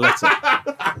letter.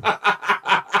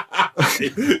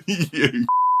 You.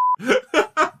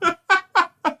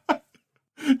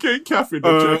 Get Catherine.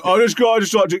 I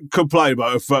just like to complain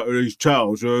about the fact that these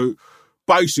towels are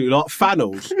basically like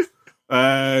funnels.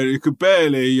 You can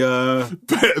barely remove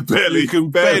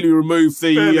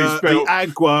the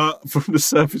agua from the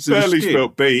surface of the skin. Barely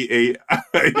spelled B-E-A-R-L-E-E.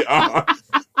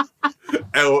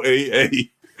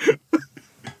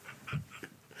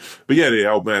 But yeah, the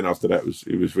old man after that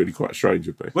was really quite strange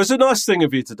of me. Well, it's a nice thing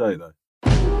of you today, though.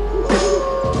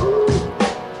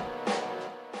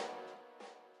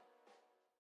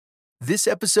 This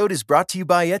episode is brought to you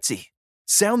by Etsy.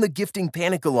 Sound the gifting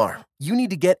panic alarm. You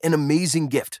need to get an amazing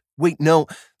gift. Wait, no,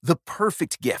 the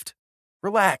perfect gift.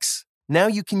 Relax. Now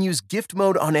you can use gift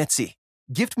mode on Etsy.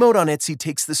 Gift mode on Etsy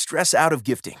takes the stress out of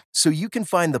gifting, so you can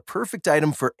find the perfect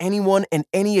item for anyone and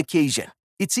any occasion.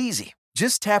 It's easy.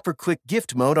 Just tap or click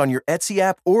gift mode on your Etsy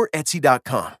app or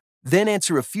Etsy.com. Then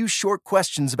answer a few short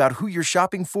questions about who you're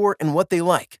shopping for and what they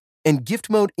like. And gift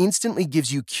mode instantly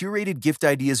gives you curated gift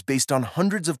ideas based on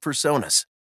hundreds of personas.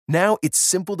 Now it's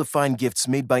simple to find gifts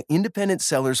made by independent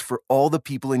sellers for all the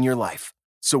people in your life.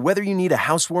 So whether you need a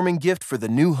housewarming gift for the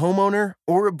new homeowner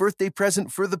or a birthday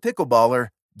present for the pickleballer,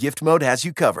 Gift Mode has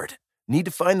you covered. Need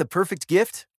to find the perfect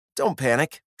gift? Don't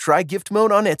panic. Try Gift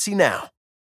Mode on Etsy now.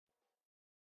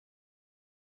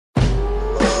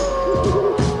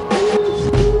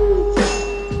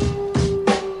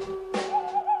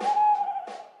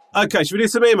 Okay, should we do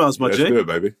some emails, Mudgy? Let's do it,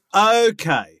 baby.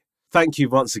 Okay. Thank you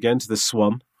once again to the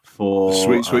Swan for...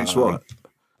 Sweet Swan.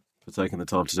 For taking the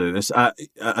time to do this.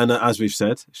 And as we've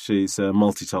said, she's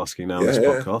multitasking now on this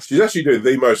podcast. She's actually doing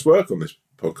the most work on this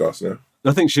podcast now.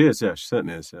 I think she is, yeah. She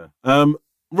certainly is, yeah.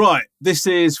 Right, this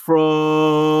is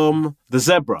from The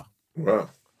Zebra.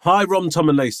 Wow. Hi, Rom, Tom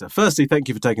and Lisa. Firstly, thank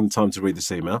you for taking the time to read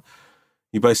this email.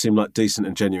 You both seem like decent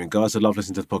and genuine guys. I love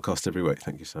listening to the podcast every week.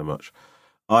 Thank you so much.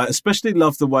 I especially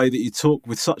love the way that you talk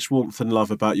with such warmth and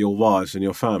love about your wives and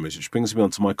your families, which brings me on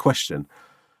to my question.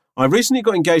 I recently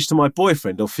got engaged to my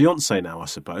boyfriend, or fiancé now, I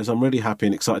suppose. I'm really happy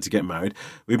and excited to get married.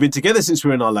 We've been together since we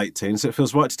were in our late teens, so it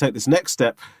feels right to take this next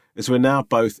step as we're now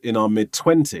both in our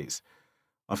mid-20s.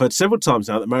 I've heard several times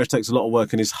now that marriage takes a lot of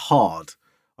work and is hard.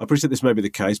 I appreciate this may be the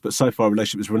case, but so far our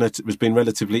relationship has been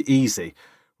relatively easy.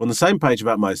 We're on the same page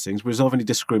about most things. We resolve any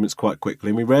disagreements quite quickly,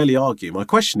 and we rarely argue. My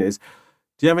question is,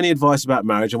 do you have any advice about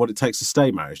marriage and what it takes to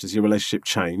stay married? Does your relationship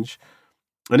change?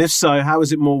 And if so, how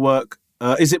is it more work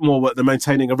Is it more work than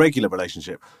maintaining a regular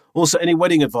relationship? Also, any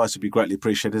wedding advice would be greatly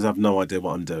appreciated. I have no idea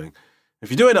what I'm doing. If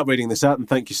you do end up reading this out, then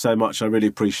thank you so much. I really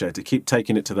appreciate it. Keep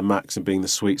taking it to the max and being the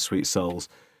sweet, sweet souls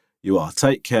you are.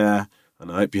 Take care,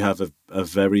 and I hope you have a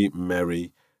very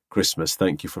Merry Christmas.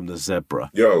 Thank you from the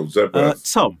Zebra. Yo, Zebra.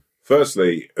 Tom.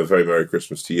 Firstly, a very Merry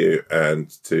Christmas to you and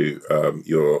to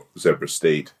your Zebra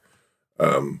steed. I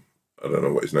don't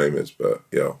know what his name is, but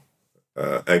yeah.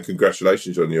 And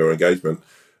congratulations on your engagement.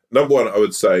 Number one, I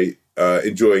would say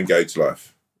enjoy engaged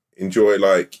life. Enjoy,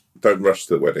 don't rush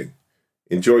to the wedding.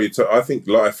 Enjoy your time. I think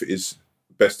life is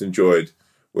best enjoyed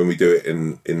when we do it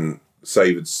in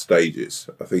savoured stages.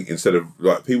 I think instead of,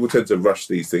 people tend to rush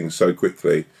these things so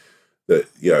quickly that,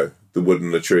 the wood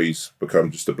and the trees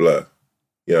become just a blur.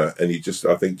 And you just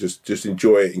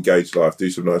enjoy it, engage life, do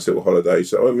some nice little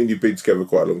holidays. So, you've been together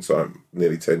quite a long time,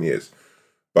 nearly 10 years,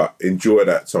 but enjoy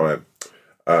that time.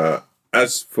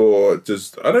 As for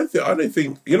I don't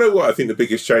think, you know what I think the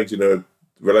biggest change in a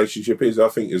relationship is? I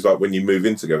think is when you move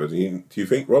in together. Do you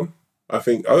think, Ron? I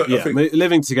think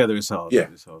living together is hard. Yeah,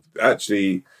 it's hard.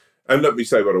 Actually, and let me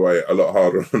say, by the way, a lot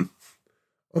harder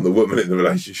on the woman in the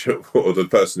relationship or the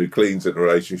person who cleans in the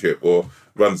relationship or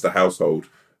runs the household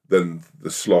than the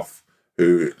sloth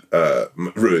who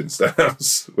ruins the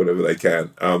house whenever they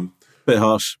can. Bit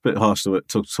harsh to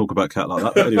talk about Cat like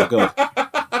that. But anyway, go on.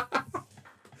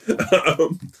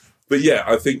 But yeah,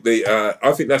 I think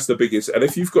that's the biggest. And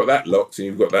if you've got that locked and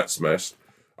you've got that smashed,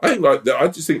 I think I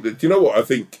just think that. Do you know what I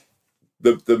think?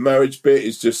 The marriage bit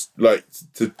is just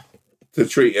to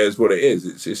treat it as what it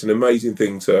is. It's an amazing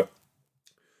thing to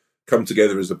come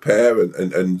together as a pair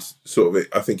and sort of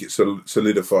I think it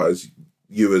solidifies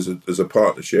you as a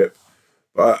partnership.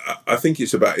 But I think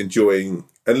it's about enjoying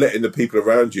and letting the people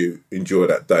around you enjoy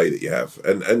that day that you have,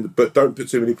 but don't put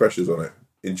too many pressures on it.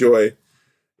 Enjoy.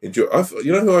 You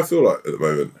know who I feel like at the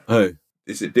moment? Who?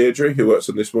 Is it Deirdre who works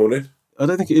on This Morning? I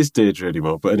don't think it is Deirdre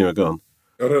anymore, but anyway, go on.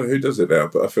 I don't know who does it now,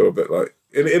 but I feel a bit like,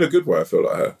 in a good way, I feel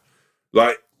like her.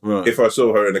 If I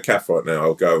saw her in a cafe right now,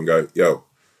 I'll go and go, yo,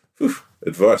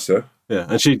 advice, huh? Yeah,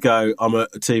 and she'd go, I'm a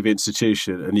TV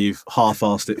institution and you've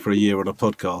half-arsed it for a year on a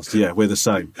podcast. Yeah, we're the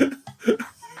same.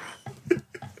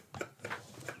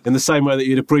 In the same way that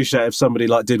you'd appreciate if somebody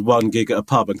did one gig at a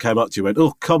pub and came up to you and went,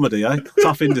 oh, comedy, eh?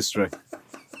 Tough industry.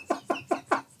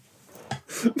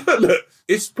 But look,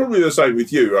 it's probably the same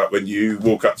with you, right? When you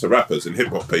walk up to rappers and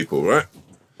hip-hop people, right?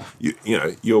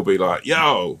 You'll be like,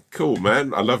 yo, cool,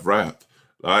 man. I love rap.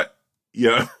 I'm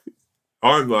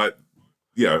like,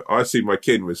 I see my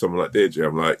kin with someone like Deirdre.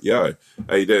 I'm like, yo,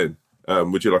 how you doing?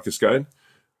 Would you like a scone?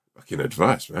 Fucking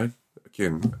advice, man.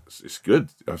 It's good.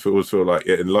 I always feel like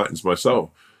it enlightens my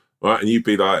soul. Right? And you'd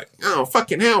be like, oh,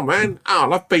 fucking hell, man. Oh, I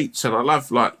love beats and I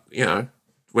love,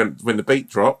 when the beat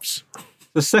drops.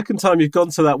 The second time you've gone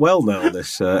to that well now on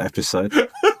this episode.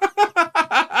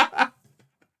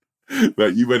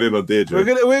 Right, you went in on Deirdre.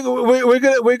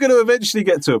 We're gonna eventually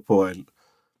get to a point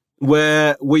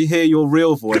where we hear your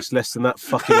real voice less than that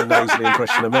fucking nasally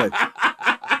impression of me.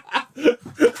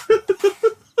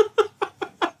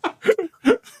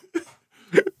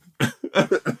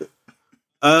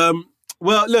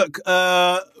 Well, look,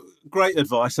 great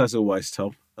advice as always,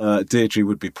 Tom. Deirdre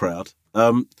would be proud.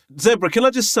 Zebra, can I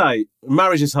just say,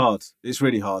 marriage is hard. It's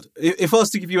really hard. If I was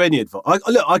to give you any advice,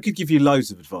 I could give you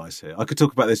loads of advice here. I could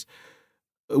talk about this.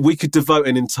 We could devote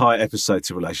an entire episode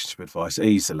to relationship advice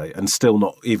easily and still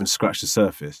not even scratch the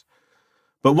surface.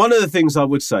 But one of the things I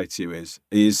would say to you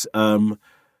is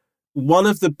one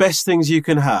of the best things you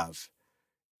can have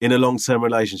in a long-term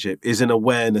relationship is an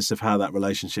awareness of how that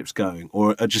relationship's going,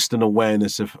 or just an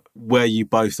awareness of where you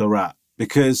both are at.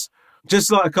 Because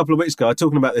just like a couple of weeks ago, I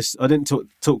didn't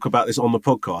talk about this on the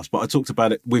podcast, but I talked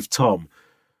about it with Tom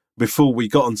before we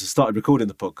started recording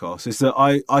the podcast, is that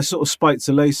I sort of spoke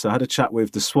to Lisa, I had a chat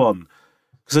with the Swan,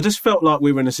 because I just felt like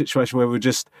we were in a situation where we'd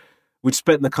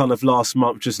spent the kind of last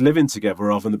month just living together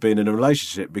rather than being in a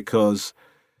relationship, because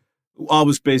I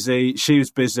was busy, she was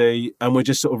busy, and we're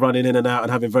just sort of running in and out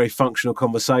and having very functional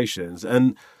conversations.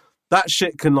 And that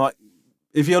shit can,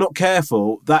 if you're not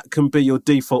careful, that can be your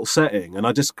default setting. And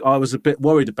I was a bit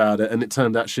worried about it, and it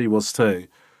turned out she was too.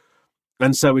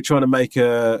 And so we're trying to make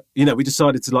we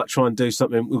decided to try and do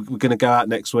something. We're going to go out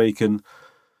next week and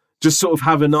just sort of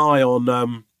have an eye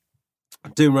on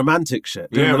doing romantic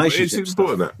shit, doing relationship it's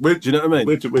important stuff. Do you know what I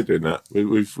mean? We're doing that.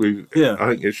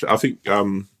 I think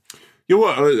you know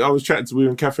what? I was chatting to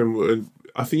and Catherine, and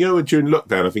I think during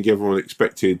lockdown, I think everyone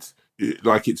expected it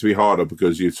to be harder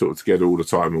because you're sort of together all the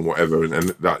time and whatever, and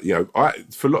that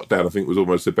for lockdown, I think was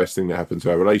almost the best thing that happened to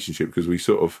our relationship, because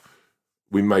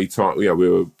we made time. We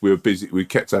were busy. We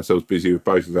kept ourselves busy with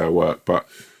both of our work, but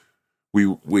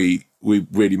we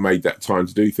really made that time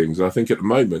to do things. And I think at the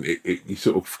moment, you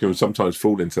sort of can sometimes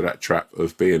fall into that trap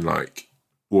of being like,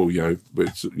 well,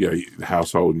 it's, the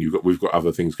household, and we've got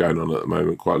other things going on at the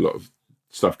moment, quite a lot of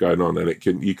stuff going on,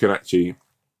 and you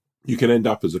can end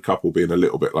up as a couple being a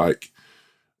little bit like,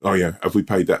 oh yeah, have we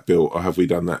paid that bill or have we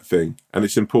done that thing? And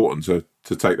it's important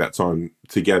to take that time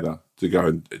together to go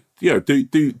and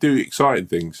do exciting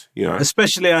things,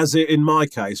 Especially as in my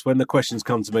case, when the questions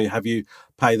come to me, have you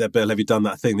paid that bill? Have you done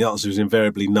that thing? The answer is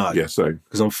invariably no. Yeah, same.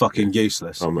 Because I'm fucking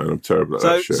useless. Oh man, I'm terrible at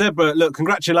that shit. So Zebra, look,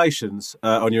 congratulations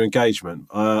on your engagement.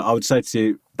 I would say to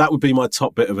you, that would be my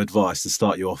top bit of advice to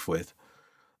start you off with,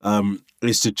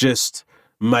 is to just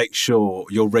make sure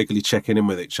you're regularly checking in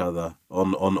with each other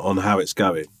on how it's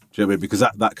going. Do you know what I mean? Because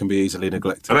that can be easily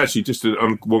neglected. And actually, just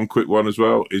one quick one as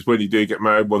well, is when you do get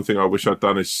married, one thing I wish I'd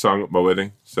done is sung at my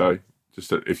wedding. So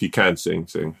just if you can sing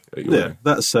at your wedding.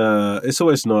 That's it's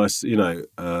always nice, at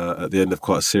the end of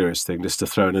quite a serious thing, just to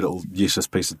throw in a little useless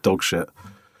piece of dog shit,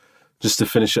 just to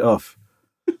finish it off.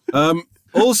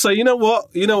 Also, you know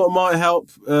what might help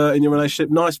in your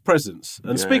relationship? Nice presents.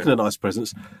 And speaking of nice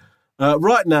presents,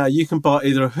 right now you can buy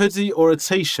either a hoodie or a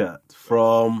T-shirt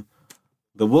from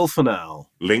The Wolf and Owl.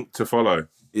 Link to follow.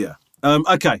 Yeah.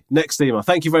 Okay, next email.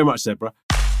 Thank you very much, Zebra.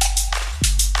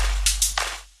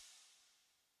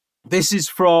 This is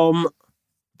from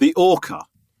the orca.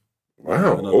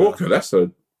 Wow, orca, that's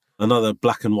another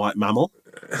black and white mammal.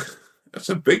 That's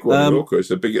a big one, orca.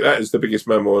 That is the biggest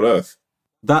mammal on Earth.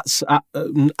 That's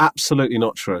absolutely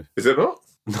not true. Is it not?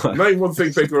 No. Name one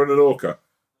thing bigger than an orca.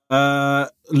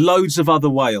 Loads of other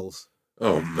whales.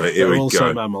 Oh, mate, here we go.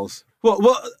 Also mammals.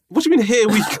 What do you mean, here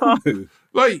we go?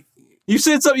 Like, you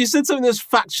said something that's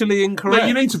factually incorrect. No,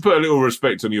 you need to put a little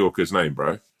respect on the orca's name,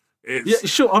 bro. Yeah,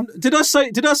 sure. Did I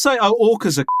say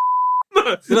orcas are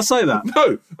no. Did I say that?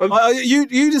 No.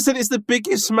 You just said it's the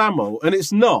biggest mammal, and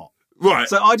it's not. Right.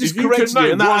 So I just corrected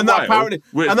you, and that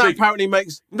apparently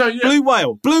makes blue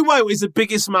whale. Blue whale is the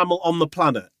biggest mammal on the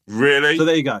planet. Really? So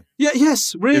there you go. Yeah.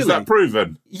 Yes. Really. Is that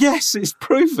proven? Yes, it's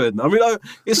proven. I mean,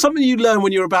 it's something you learn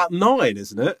when you're about 9,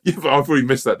 isn't it? Yeah, but I've already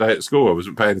missed that day at school. I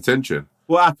wasn't paying attention.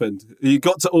 What happened? You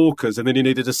got to orcas, and then you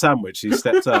needed a sandwich. So you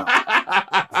stepped out.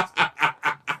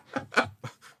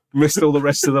 Missed all the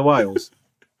rest of the whales.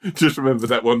 Just remember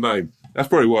that one name. That's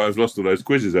probably why I've lost all those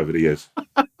quizzes over the years.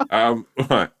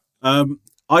 Right.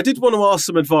 I did want to ask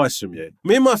some advice from you.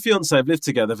 Me and my fiancé have lived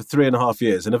together for 3.5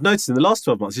 years, and I've noticed in the last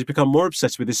 12 months he's become more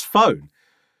obsessed with his phone.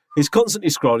 He's constantly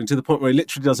scrolling to the point where he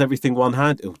literally does everything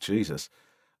one-handed. Oh, Jesus.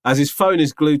 As his phone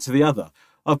is glued to the other.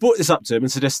 I've brought this up to him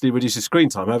and suggested he reduce his screen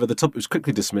time. However, the topic was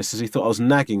quickly dismissed as he thought I was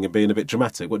nagging and being a bit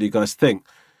dramatic. What do you guys think?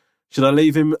 Should I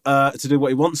leave him to do what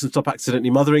he wants and stop accidentally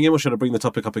mothering him, or should I bring the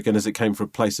topic up again as it came from a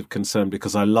place of concern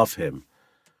because I love him?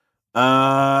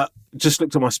 Just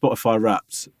looked at my Spotify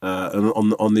Wrapped, and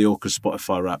on the Orca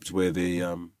Spotify Wrapped, we're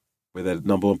their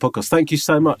number one podcast. Thank you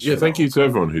so much. Yeah, thank you to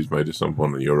everyone who's made us number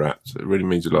one on your Wrapped. It really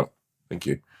means a lot. Thank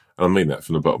you. And I mean that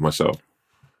from the bottom of myself.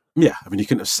 Yeah, I mean, you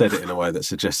couldn't have said it in a way that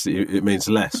suggests that it means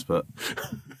less, but...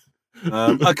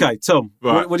 okay, Tom,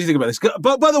 right. What do you think about this?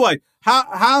 But by the way, how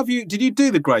have you... Did you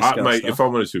do the grayscale mate, stuff? if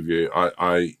I'm honest with you,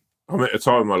 I'm at a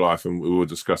time in my life, and we will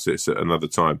discuss this at another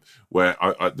time, where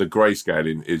the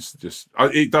grayscaling is just...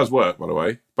 it does work, by the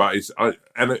way, but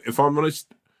and if I'm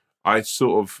honest, I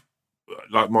sort of...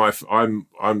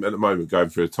 I'm at the moment going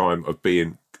through a time of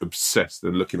being obsessed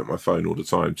and looking at my phone all the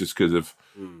time just because of...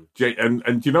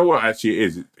 And you know what actually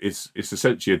it is? It's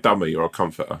essentially a dummy or a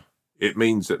comforter. It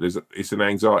means that it's an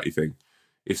anxiety thing.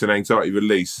 It's an anxiety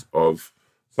release of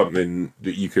something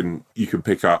that you can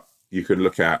pick up, you can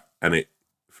look at, and it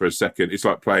for a second. It's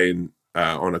like playing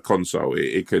on a console.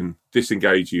 It can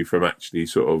disengage you from actually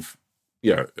sort of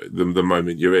the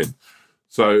moment you're in.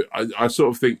 So I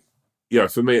sort of think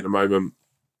for me at the moment,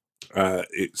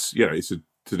 it's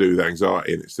to do with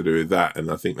anxiety and it's to do with that,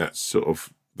 and I think that's sort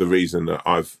of the reason that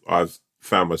I've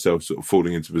found myself sort of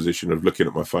falling into a position of looking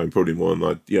at my phone probably more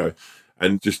than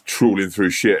and just trawling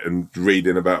through shit and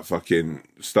reading about fucking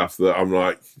stuff that I'm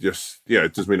like, just,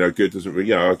 it does me no good, doesn't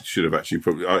really, I should have actually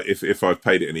probably, if I'd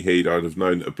paid it any heed, I'd have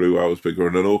known that a blue whale was bigger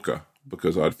than an orca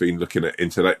because I'd been looking at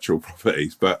intellectual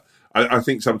properties. But I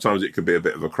think sometimes it can be a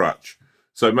bit of a crutch.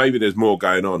 So maybe there's more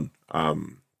going on.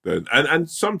 And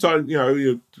sometimes,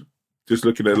 you're just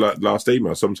looking at last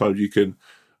email, sometimes you can,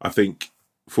 I think,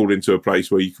 fall into a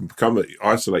place where you can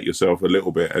isolate yourself a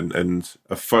little bit, and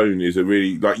a phone is a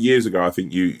really, like years ago, I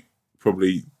think you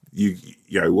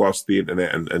whilst the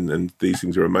internet and these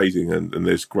things are amazing and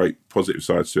there's great positive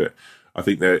sides to it, I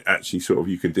think they're actually sort of,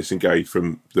 you can disengage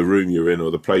from the room you're in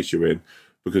or the place you're in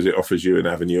because it offers you an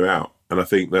avenue out. And I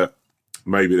think that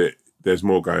maybe there's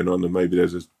more going on, and maybe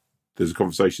there's a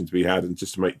conversation to be had, and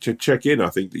just to check in. I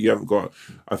think that you haven't got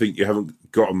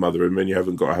to mother him, and you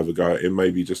haven't got to have a go at him.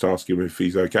 Maybe just ask him if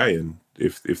he's okay and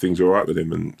if things are all right with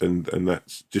him, and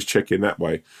that's just check in that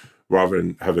way, rather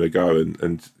than having a go.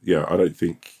 And yeah, I don't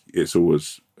think it's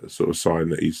always a sort of sign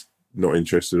that he's not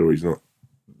interested or he's not.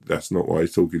 That's not why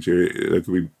he's talking to you. There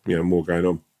could be more going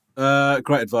on.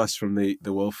 Great advice from the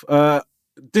wolf.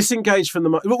 Disengage from the.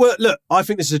 Well, look, I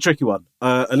think this is a tricky one,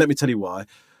 and let me tell you why.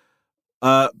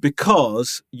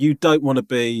 Because you don't want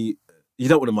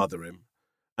to mother him,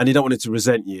 and you don't want him to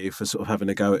resent you for sort of having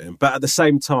a go at him. But at the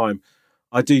same time,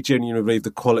 I do genuinely believe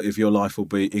the quality of your life will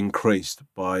be increased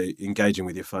by engaging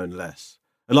with your phone less.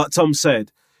 And like Tom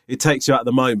said, it takes you out of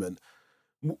the moment,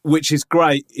 which is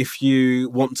great if you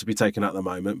want to be taken out of the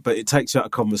moment, but it takes you out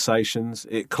of conversations.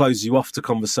 It closes you off to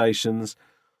conversations.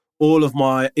 All of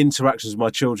my interactions with my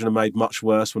children are made much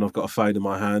worse when I've got a phone in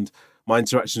my hand. My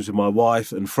interactions with my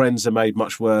wife and friends are made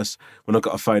much worse when I've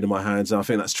got a phone in my hands, and I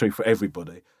think that's true for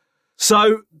everybody.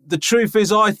 So the truth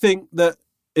is, I think that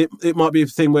it might be a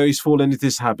thing where he's fallen into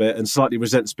this habit and slightly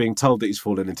resents being told that he's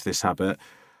fallen into this habit.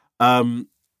 And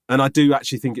I do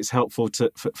actually think it's helpful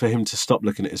for him to stop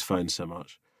looking at his phone so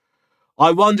much.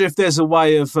 I wonder if there's a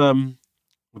way of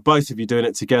both of you doing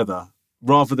it together,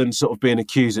 rather than sort of being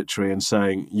accusatory and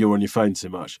saying you're on your phone too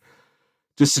much.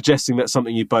 Just suggesting that's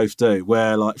something you both do,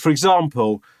 where, like, for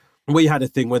example, we had a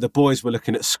thing where the boys were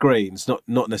looking at screens,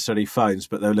 not necessarily phones,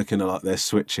 but they were looking at like their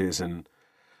switches and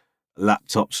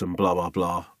laptops and blah, blah,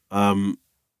 blah. And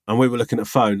we were looking at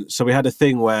phones. So we had a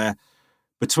thing where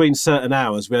between certain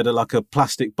hours, we had a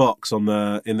plastic box in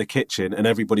the kitchen, and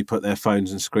everybody put their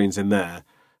phones and screens in there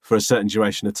for a certain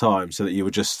duration of time, so that you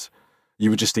would just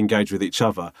engage with each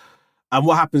other. And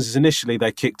what happens is initially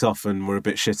they kicked off and were a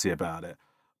bit shitty about it.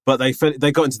 But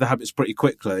they got into the habits pretty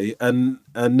quickly, and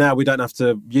now we don't have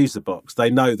to use the box. They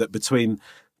know that between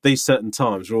these certain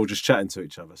times, we're all just chatting to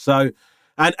each other. So,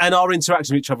 and our interactions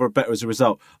with each other are better as a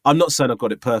result. I'm not saying I've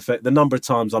got it perfect. The number of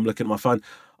times I'm looking at my phone,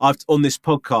 on this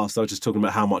podcast, I was just talking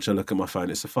about how much I look at my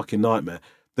phone. It's a fucking nightmare.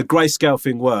 The grayscale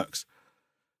thing works.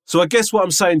 So I guess what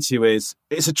I'm saying to you is,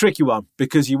 it's a tricky one,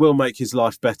 because you will make his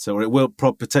life better, or it will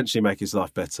potentially make his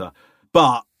life better.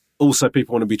 But also,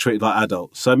 people want to be treated like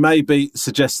adults. So maybe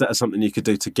suggest that as something you could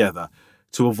do together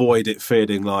to avoid it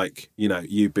feeling like,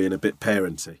 you being a bit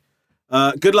parenty.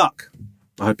 Good luck.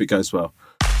 I hope it goes well.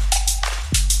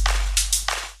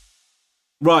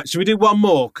 Right, should we do one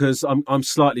more? Because I'm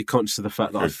slightly conscious of the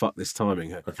fact that I fucked this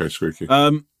timing here. Okay, squeaky.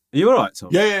 Are you all right, Tom?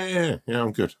 Yeah,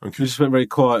 I'm good. You just went very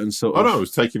quiet and sort of... Oh, no, I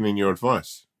was taking in your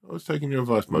advice.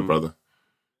 My brother.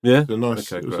 Yeah? It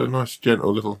was a nice,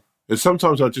 gentle little...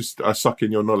 Sometimes I suck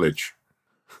in your knowledge.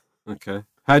 Okay.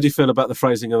 How do you feel about the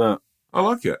phrasing of that? I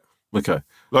like it. Okay.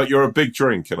 Like you're a big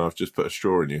drink and I've just put a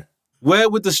straw in you. Where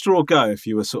would the straw go if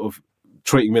you were sort of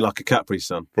treating me like a Capri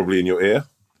Sun? Probably in your ear.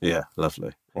 Yeah,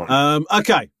 lovely. Right.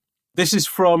 Okay. This is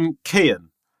from Kian.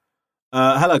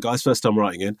 Hello, guys. First time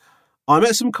writing in. I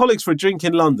met some colleagues for a drink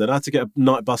in London. I had to get a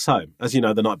night bus home. As you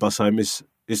know, the night bus home is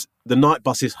the night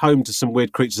bus is home to some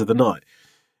weird creatures of the night.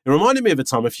 It reminded me of a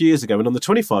time a few years ago when on the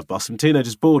 25 bus some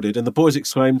teenagers boarded and the boys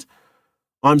exclaimed,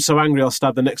 "I'm so angry I'll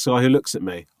stab the next guy who looks at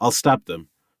me. I'll stab them."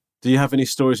 Do you have any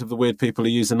stories of the weird people who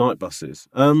use the night buses?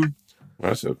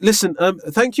 Listen,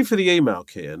 thank you for the email,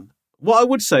 Kian. What I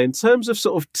would say in terms of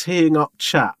sort of teeing up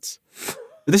chat,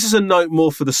 this is a note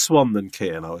more for the Swan than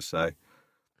Kian, I would say.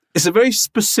 It's a very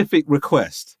specific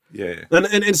request. Yeah.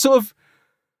 And sort of,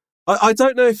 I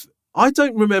don't know if, I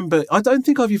don't remember, I don't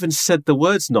think I've even said the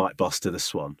words night bus to the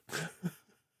Swan.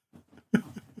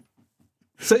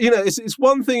 So, it's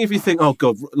one thing if you think, oh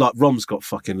God, like Rom's got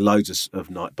fucking loads of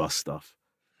night bus stuff.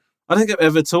 I don't think I've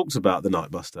ever talked about the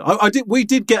night bus stuff. We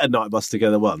did get a night bus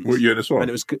together once. Were you in a Swan?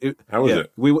 And how was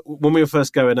it? When we were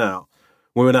first going out,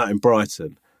 we went out in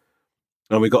Brighton.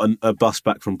 And we got a bus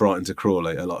back from Brighton to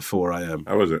Crawley at like 4 a.m.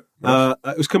 How was it?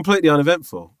 It was completely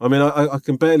uneventful. I mean, I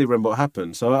can barely remember what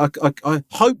happened. So I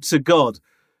hope to God.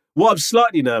 What I'm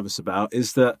slightly nervous about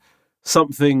is that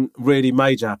something really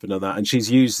major happened on that, and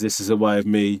she's used this as a way of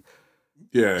me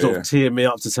sort of teeing me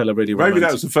up to tell her really romantic. Maybe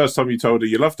that was the first time you told her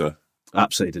you loved her.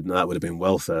 Absolutely didn't. That would have been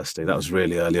well thirsty. That was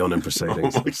really early on in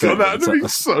proceedings. Oh my God, that would have been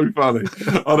so funny.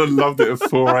 I'd have loved it at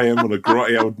 4 a.m. on a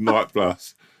grotty old night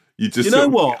bus. You know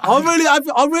what?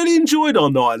 I really enjoyed our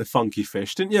night at the Funky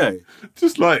Fish, didn't you?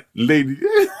 Just like leaning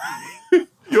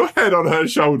your head on her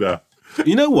shoulder.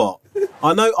 You know what?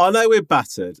 I know we're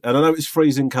battered, and I know it's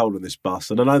freezing cold on this bus,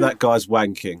 and I know that guy's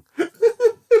wanking.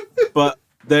 But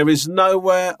There is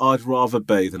nowhere I'd rather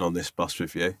be than on this bus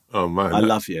with you. Oh, man. I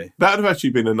love you. That would have actually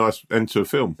been a nice end to a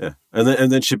film. Yeah.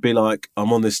 And then she'd be like,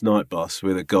 I'm on this night bus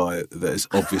with a guy that is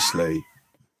obviously...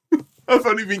 I've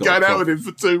only been going out with him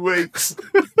for 2 weeks.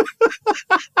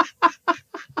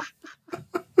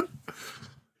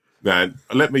 Man,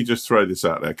 let me just throw this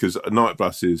out there, because night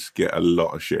buses get a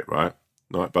lot of shit, right?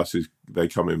 Night buses, they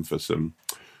come in for some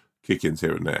kick-ins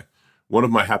here and there. One of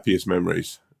my happiest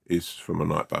memories is from a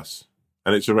night bus.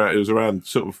 And it was around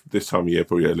sort of this time of year,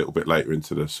 probably a little bit later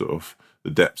into the sort of the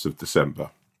depths of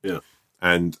December. Yeah.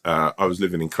 And I was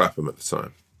living in Clapham at the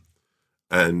time.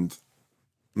 And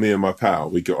me and my pal,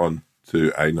 we got on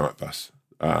to a night bus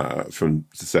from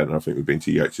the centre. I think we've been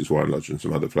to Yates's Wine Lodge and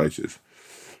some other places.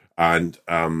 And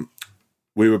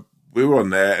we were on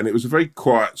there, and it was a very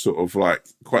quiet, sort of like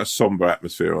quite a sombre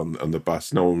atmosphere on the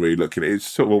bus. No one really looking. It's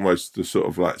sort of almost the sort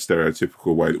of like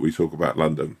stereotypical way that we talk about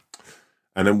London.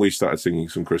 And then we started singing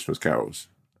some Christmas carols,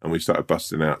 and we started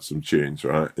busting out some tunes,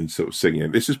 right, and sort of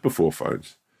singing. This is before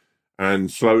phones. And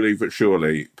slowly but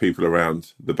surely, people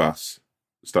around the bus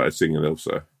started singing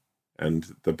also.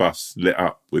 And the bus lit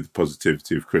up with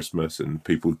positivity of Christmas and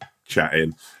people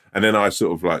chatting. And then I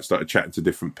sort of like started chatting to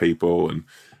different people and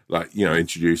like, you know,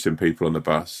 introducing people on the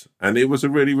bus. And it was a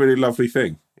really, really lovely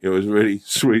thing. It was a really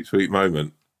sweet, sweet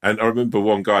moment. And I remember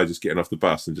one guy just getting off the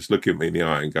bus and just looking at me in the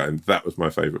eye and going, that was my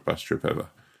favourite bus trip ever.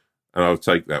 And I would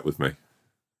take that with me.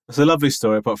 It's a lovely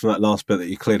story, apart from that last bit that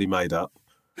you clearly made up.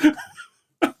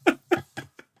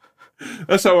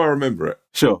 That's how I remember it.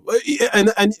 Sure.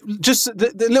 And just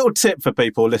the little tip for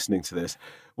people listening to this,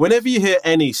 whenever you hear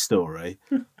any story,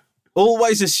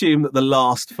 always assume that the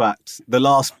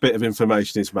last bit of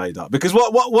information is made up. Because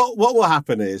what will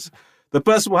happen is the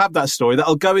person will have that story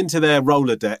that'll go into their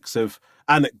Rolodex of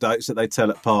anecdotes that they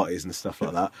tell at parties and stuff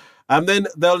like that. And then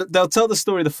they'll tell the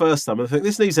story the first time and think,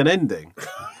 this needs an ending.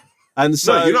 And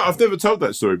so, no, I've never told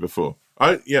that story before.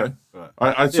 So in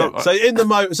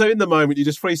the moment you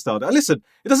just freestyled it. And listen,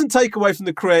 it doesn't take away from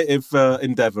the creative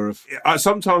endeavour of.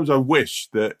 Sometimes I wish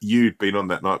that you'd been on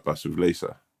that night bus with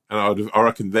Lisa, and I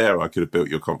reckon I could have built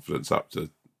your confidence up to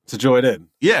join in.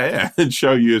 Yeah, and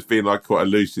show you as being like quite a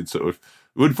lucid sort of.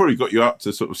 It would have probably got you up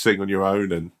to sort of sing on your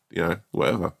own and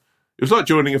whatever. It was like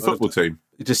joining a football team.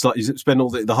 Just like you spend all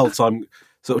the whole time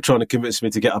sort of trying to convince me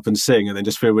to get up and sing, and then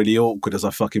just feel really awkward as I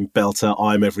fucking belt out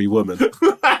 "I'm Every Woman."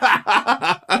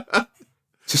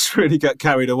 Just really get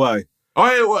carried away.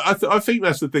 I think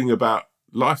that's the thing about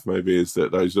life. Maybe is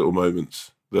that those little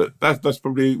moments that's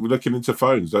probably looking into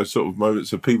phones. Those sort of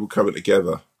moments of people coming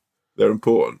together, they're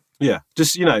important. Yeah,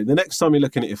 just the next time you're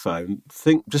looking at your phone,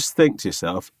 think to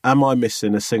yourself, am I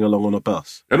missing a sing-along on a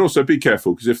bus? And also be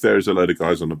careful, because if there is a load of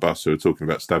guys on the bus who are talking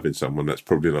about stabbing someone, that's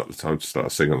probably not the time to start a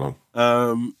sing-along.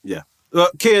 Yeah.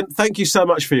 Look, Kian, thank you so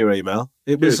much for your email.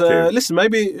 It was, listen,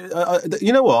 maybe,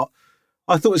 you know what?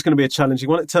 I thought it was going to be a challenging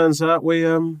one. It turns out we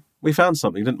found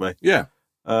something, didn't we? Yeah.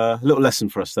 A little lesson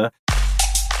for us there.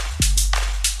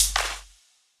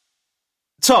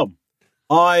 Tom.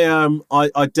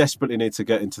 I desperately need to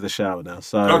get into the shower now.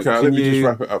 So okay, let me just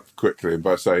wrap it up quickly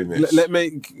by saying this.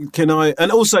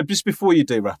 And also, just before you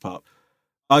do wrap up,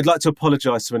 I'd like to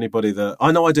apologise to anybody that,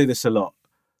 I know I do this a lot.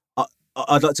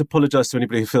 I'd like to apologise to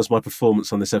anybody who feels my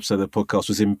performance on this episode of the podcast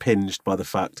was impinged by the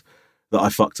fact that I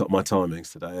fucked up my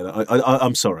timings today. And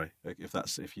I'm sorry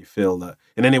if you feel that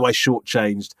in any way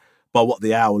shortchanged by what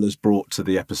the owl has brought to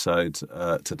the episode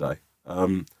today.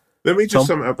 Let me just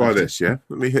sum it up by this, yeah?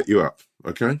 Let me hit you up,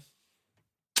 okay?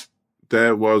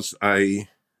 There was a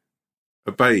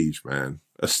beige man,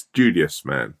 a studious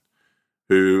man,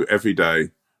 who every day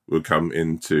would come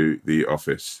into the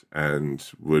office and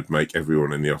would make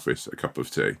everyone in the office a cup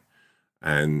of tea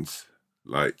and,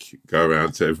 like, go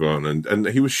around to everyone. And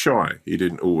he was shy. He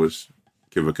didn't always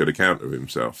give a good account of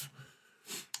himself.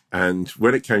 And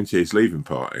when it came to his leaving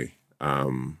party,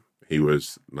 he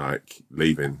was like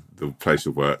leaving the place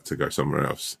of work to go somewhere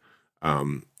else.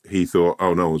 He thought,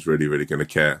 oh, no one's really, really going to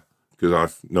care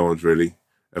because no one's really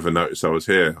ever noticed I was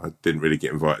here. I didn't really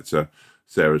get invited to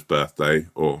Sarah's birthday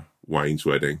or Wayne's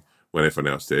wedding when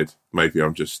everyone else did. Maybe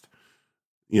I'm just,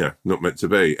 not meant to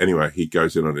be. Anyway, he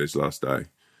goes in on his last day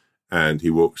and he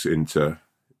walks into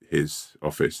his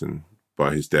office, and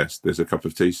by his desk, there's a cup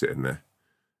of tea sitting there.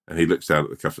 And he looks down at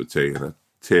the cup of tea and a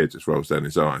tear just rolls down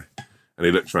his eye. And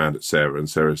he looks around at Sarah, and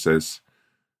Sarah says,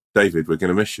 David, we're going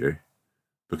to miss you,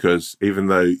 because even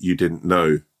though you didn't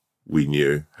know, we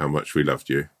knew how much we loved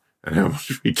you and how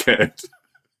much we cared.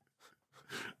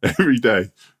 Every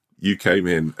day you came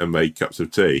in and made cups of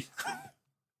tea,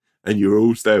 and you were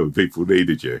always there when people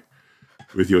needed you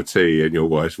with your tea and your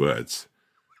wise words.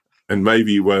 and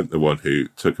maybe you weren't the one who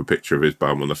took a picture of his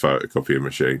bum on the photocopying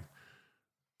machine,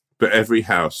 but every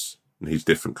house needs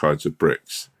different kinds of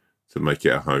bricks to make it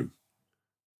a home.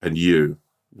 And you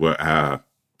were our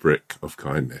brick of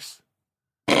kindness.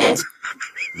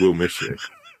 We'll miss you.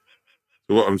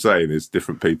 So what I'm saying is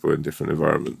different people in different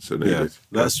environments are needed. Yeah,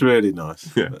 that's really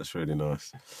nice. Yeah. That's really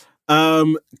nice.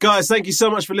 Guys, thank you so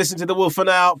much for listening to The Wolf and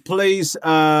Out. Please,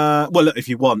 look, if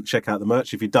you want, check out the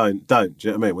merch. If you don't. Do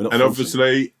you know what I mean? We're not. And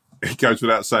obviously, it goes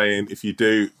without saying, if you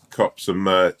do cop some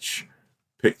merch,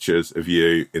 pictures of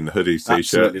you in the hoodies,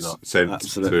 t-shirts, sent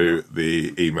to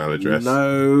the email address.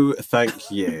 No,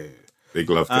 thank you. Big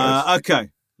love, guys.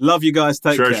 Okay. Love you guys.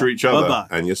 Take care. Treasure each other.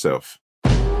 Bye-bye. And yourself.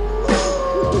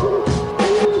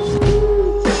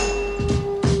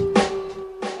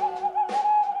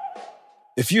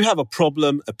 If you have a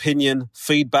problem, opinion,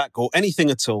 feedback, or anything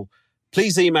at all,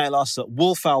 please email us at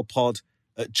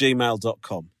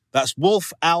wolfowlpod@gmail.com. That's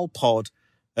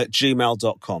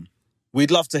wolfowlpod@gmail.com.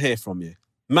 We'd love to hear from you,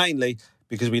 mainly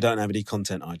because we don't have any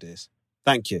content ideas.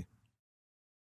 Thank you.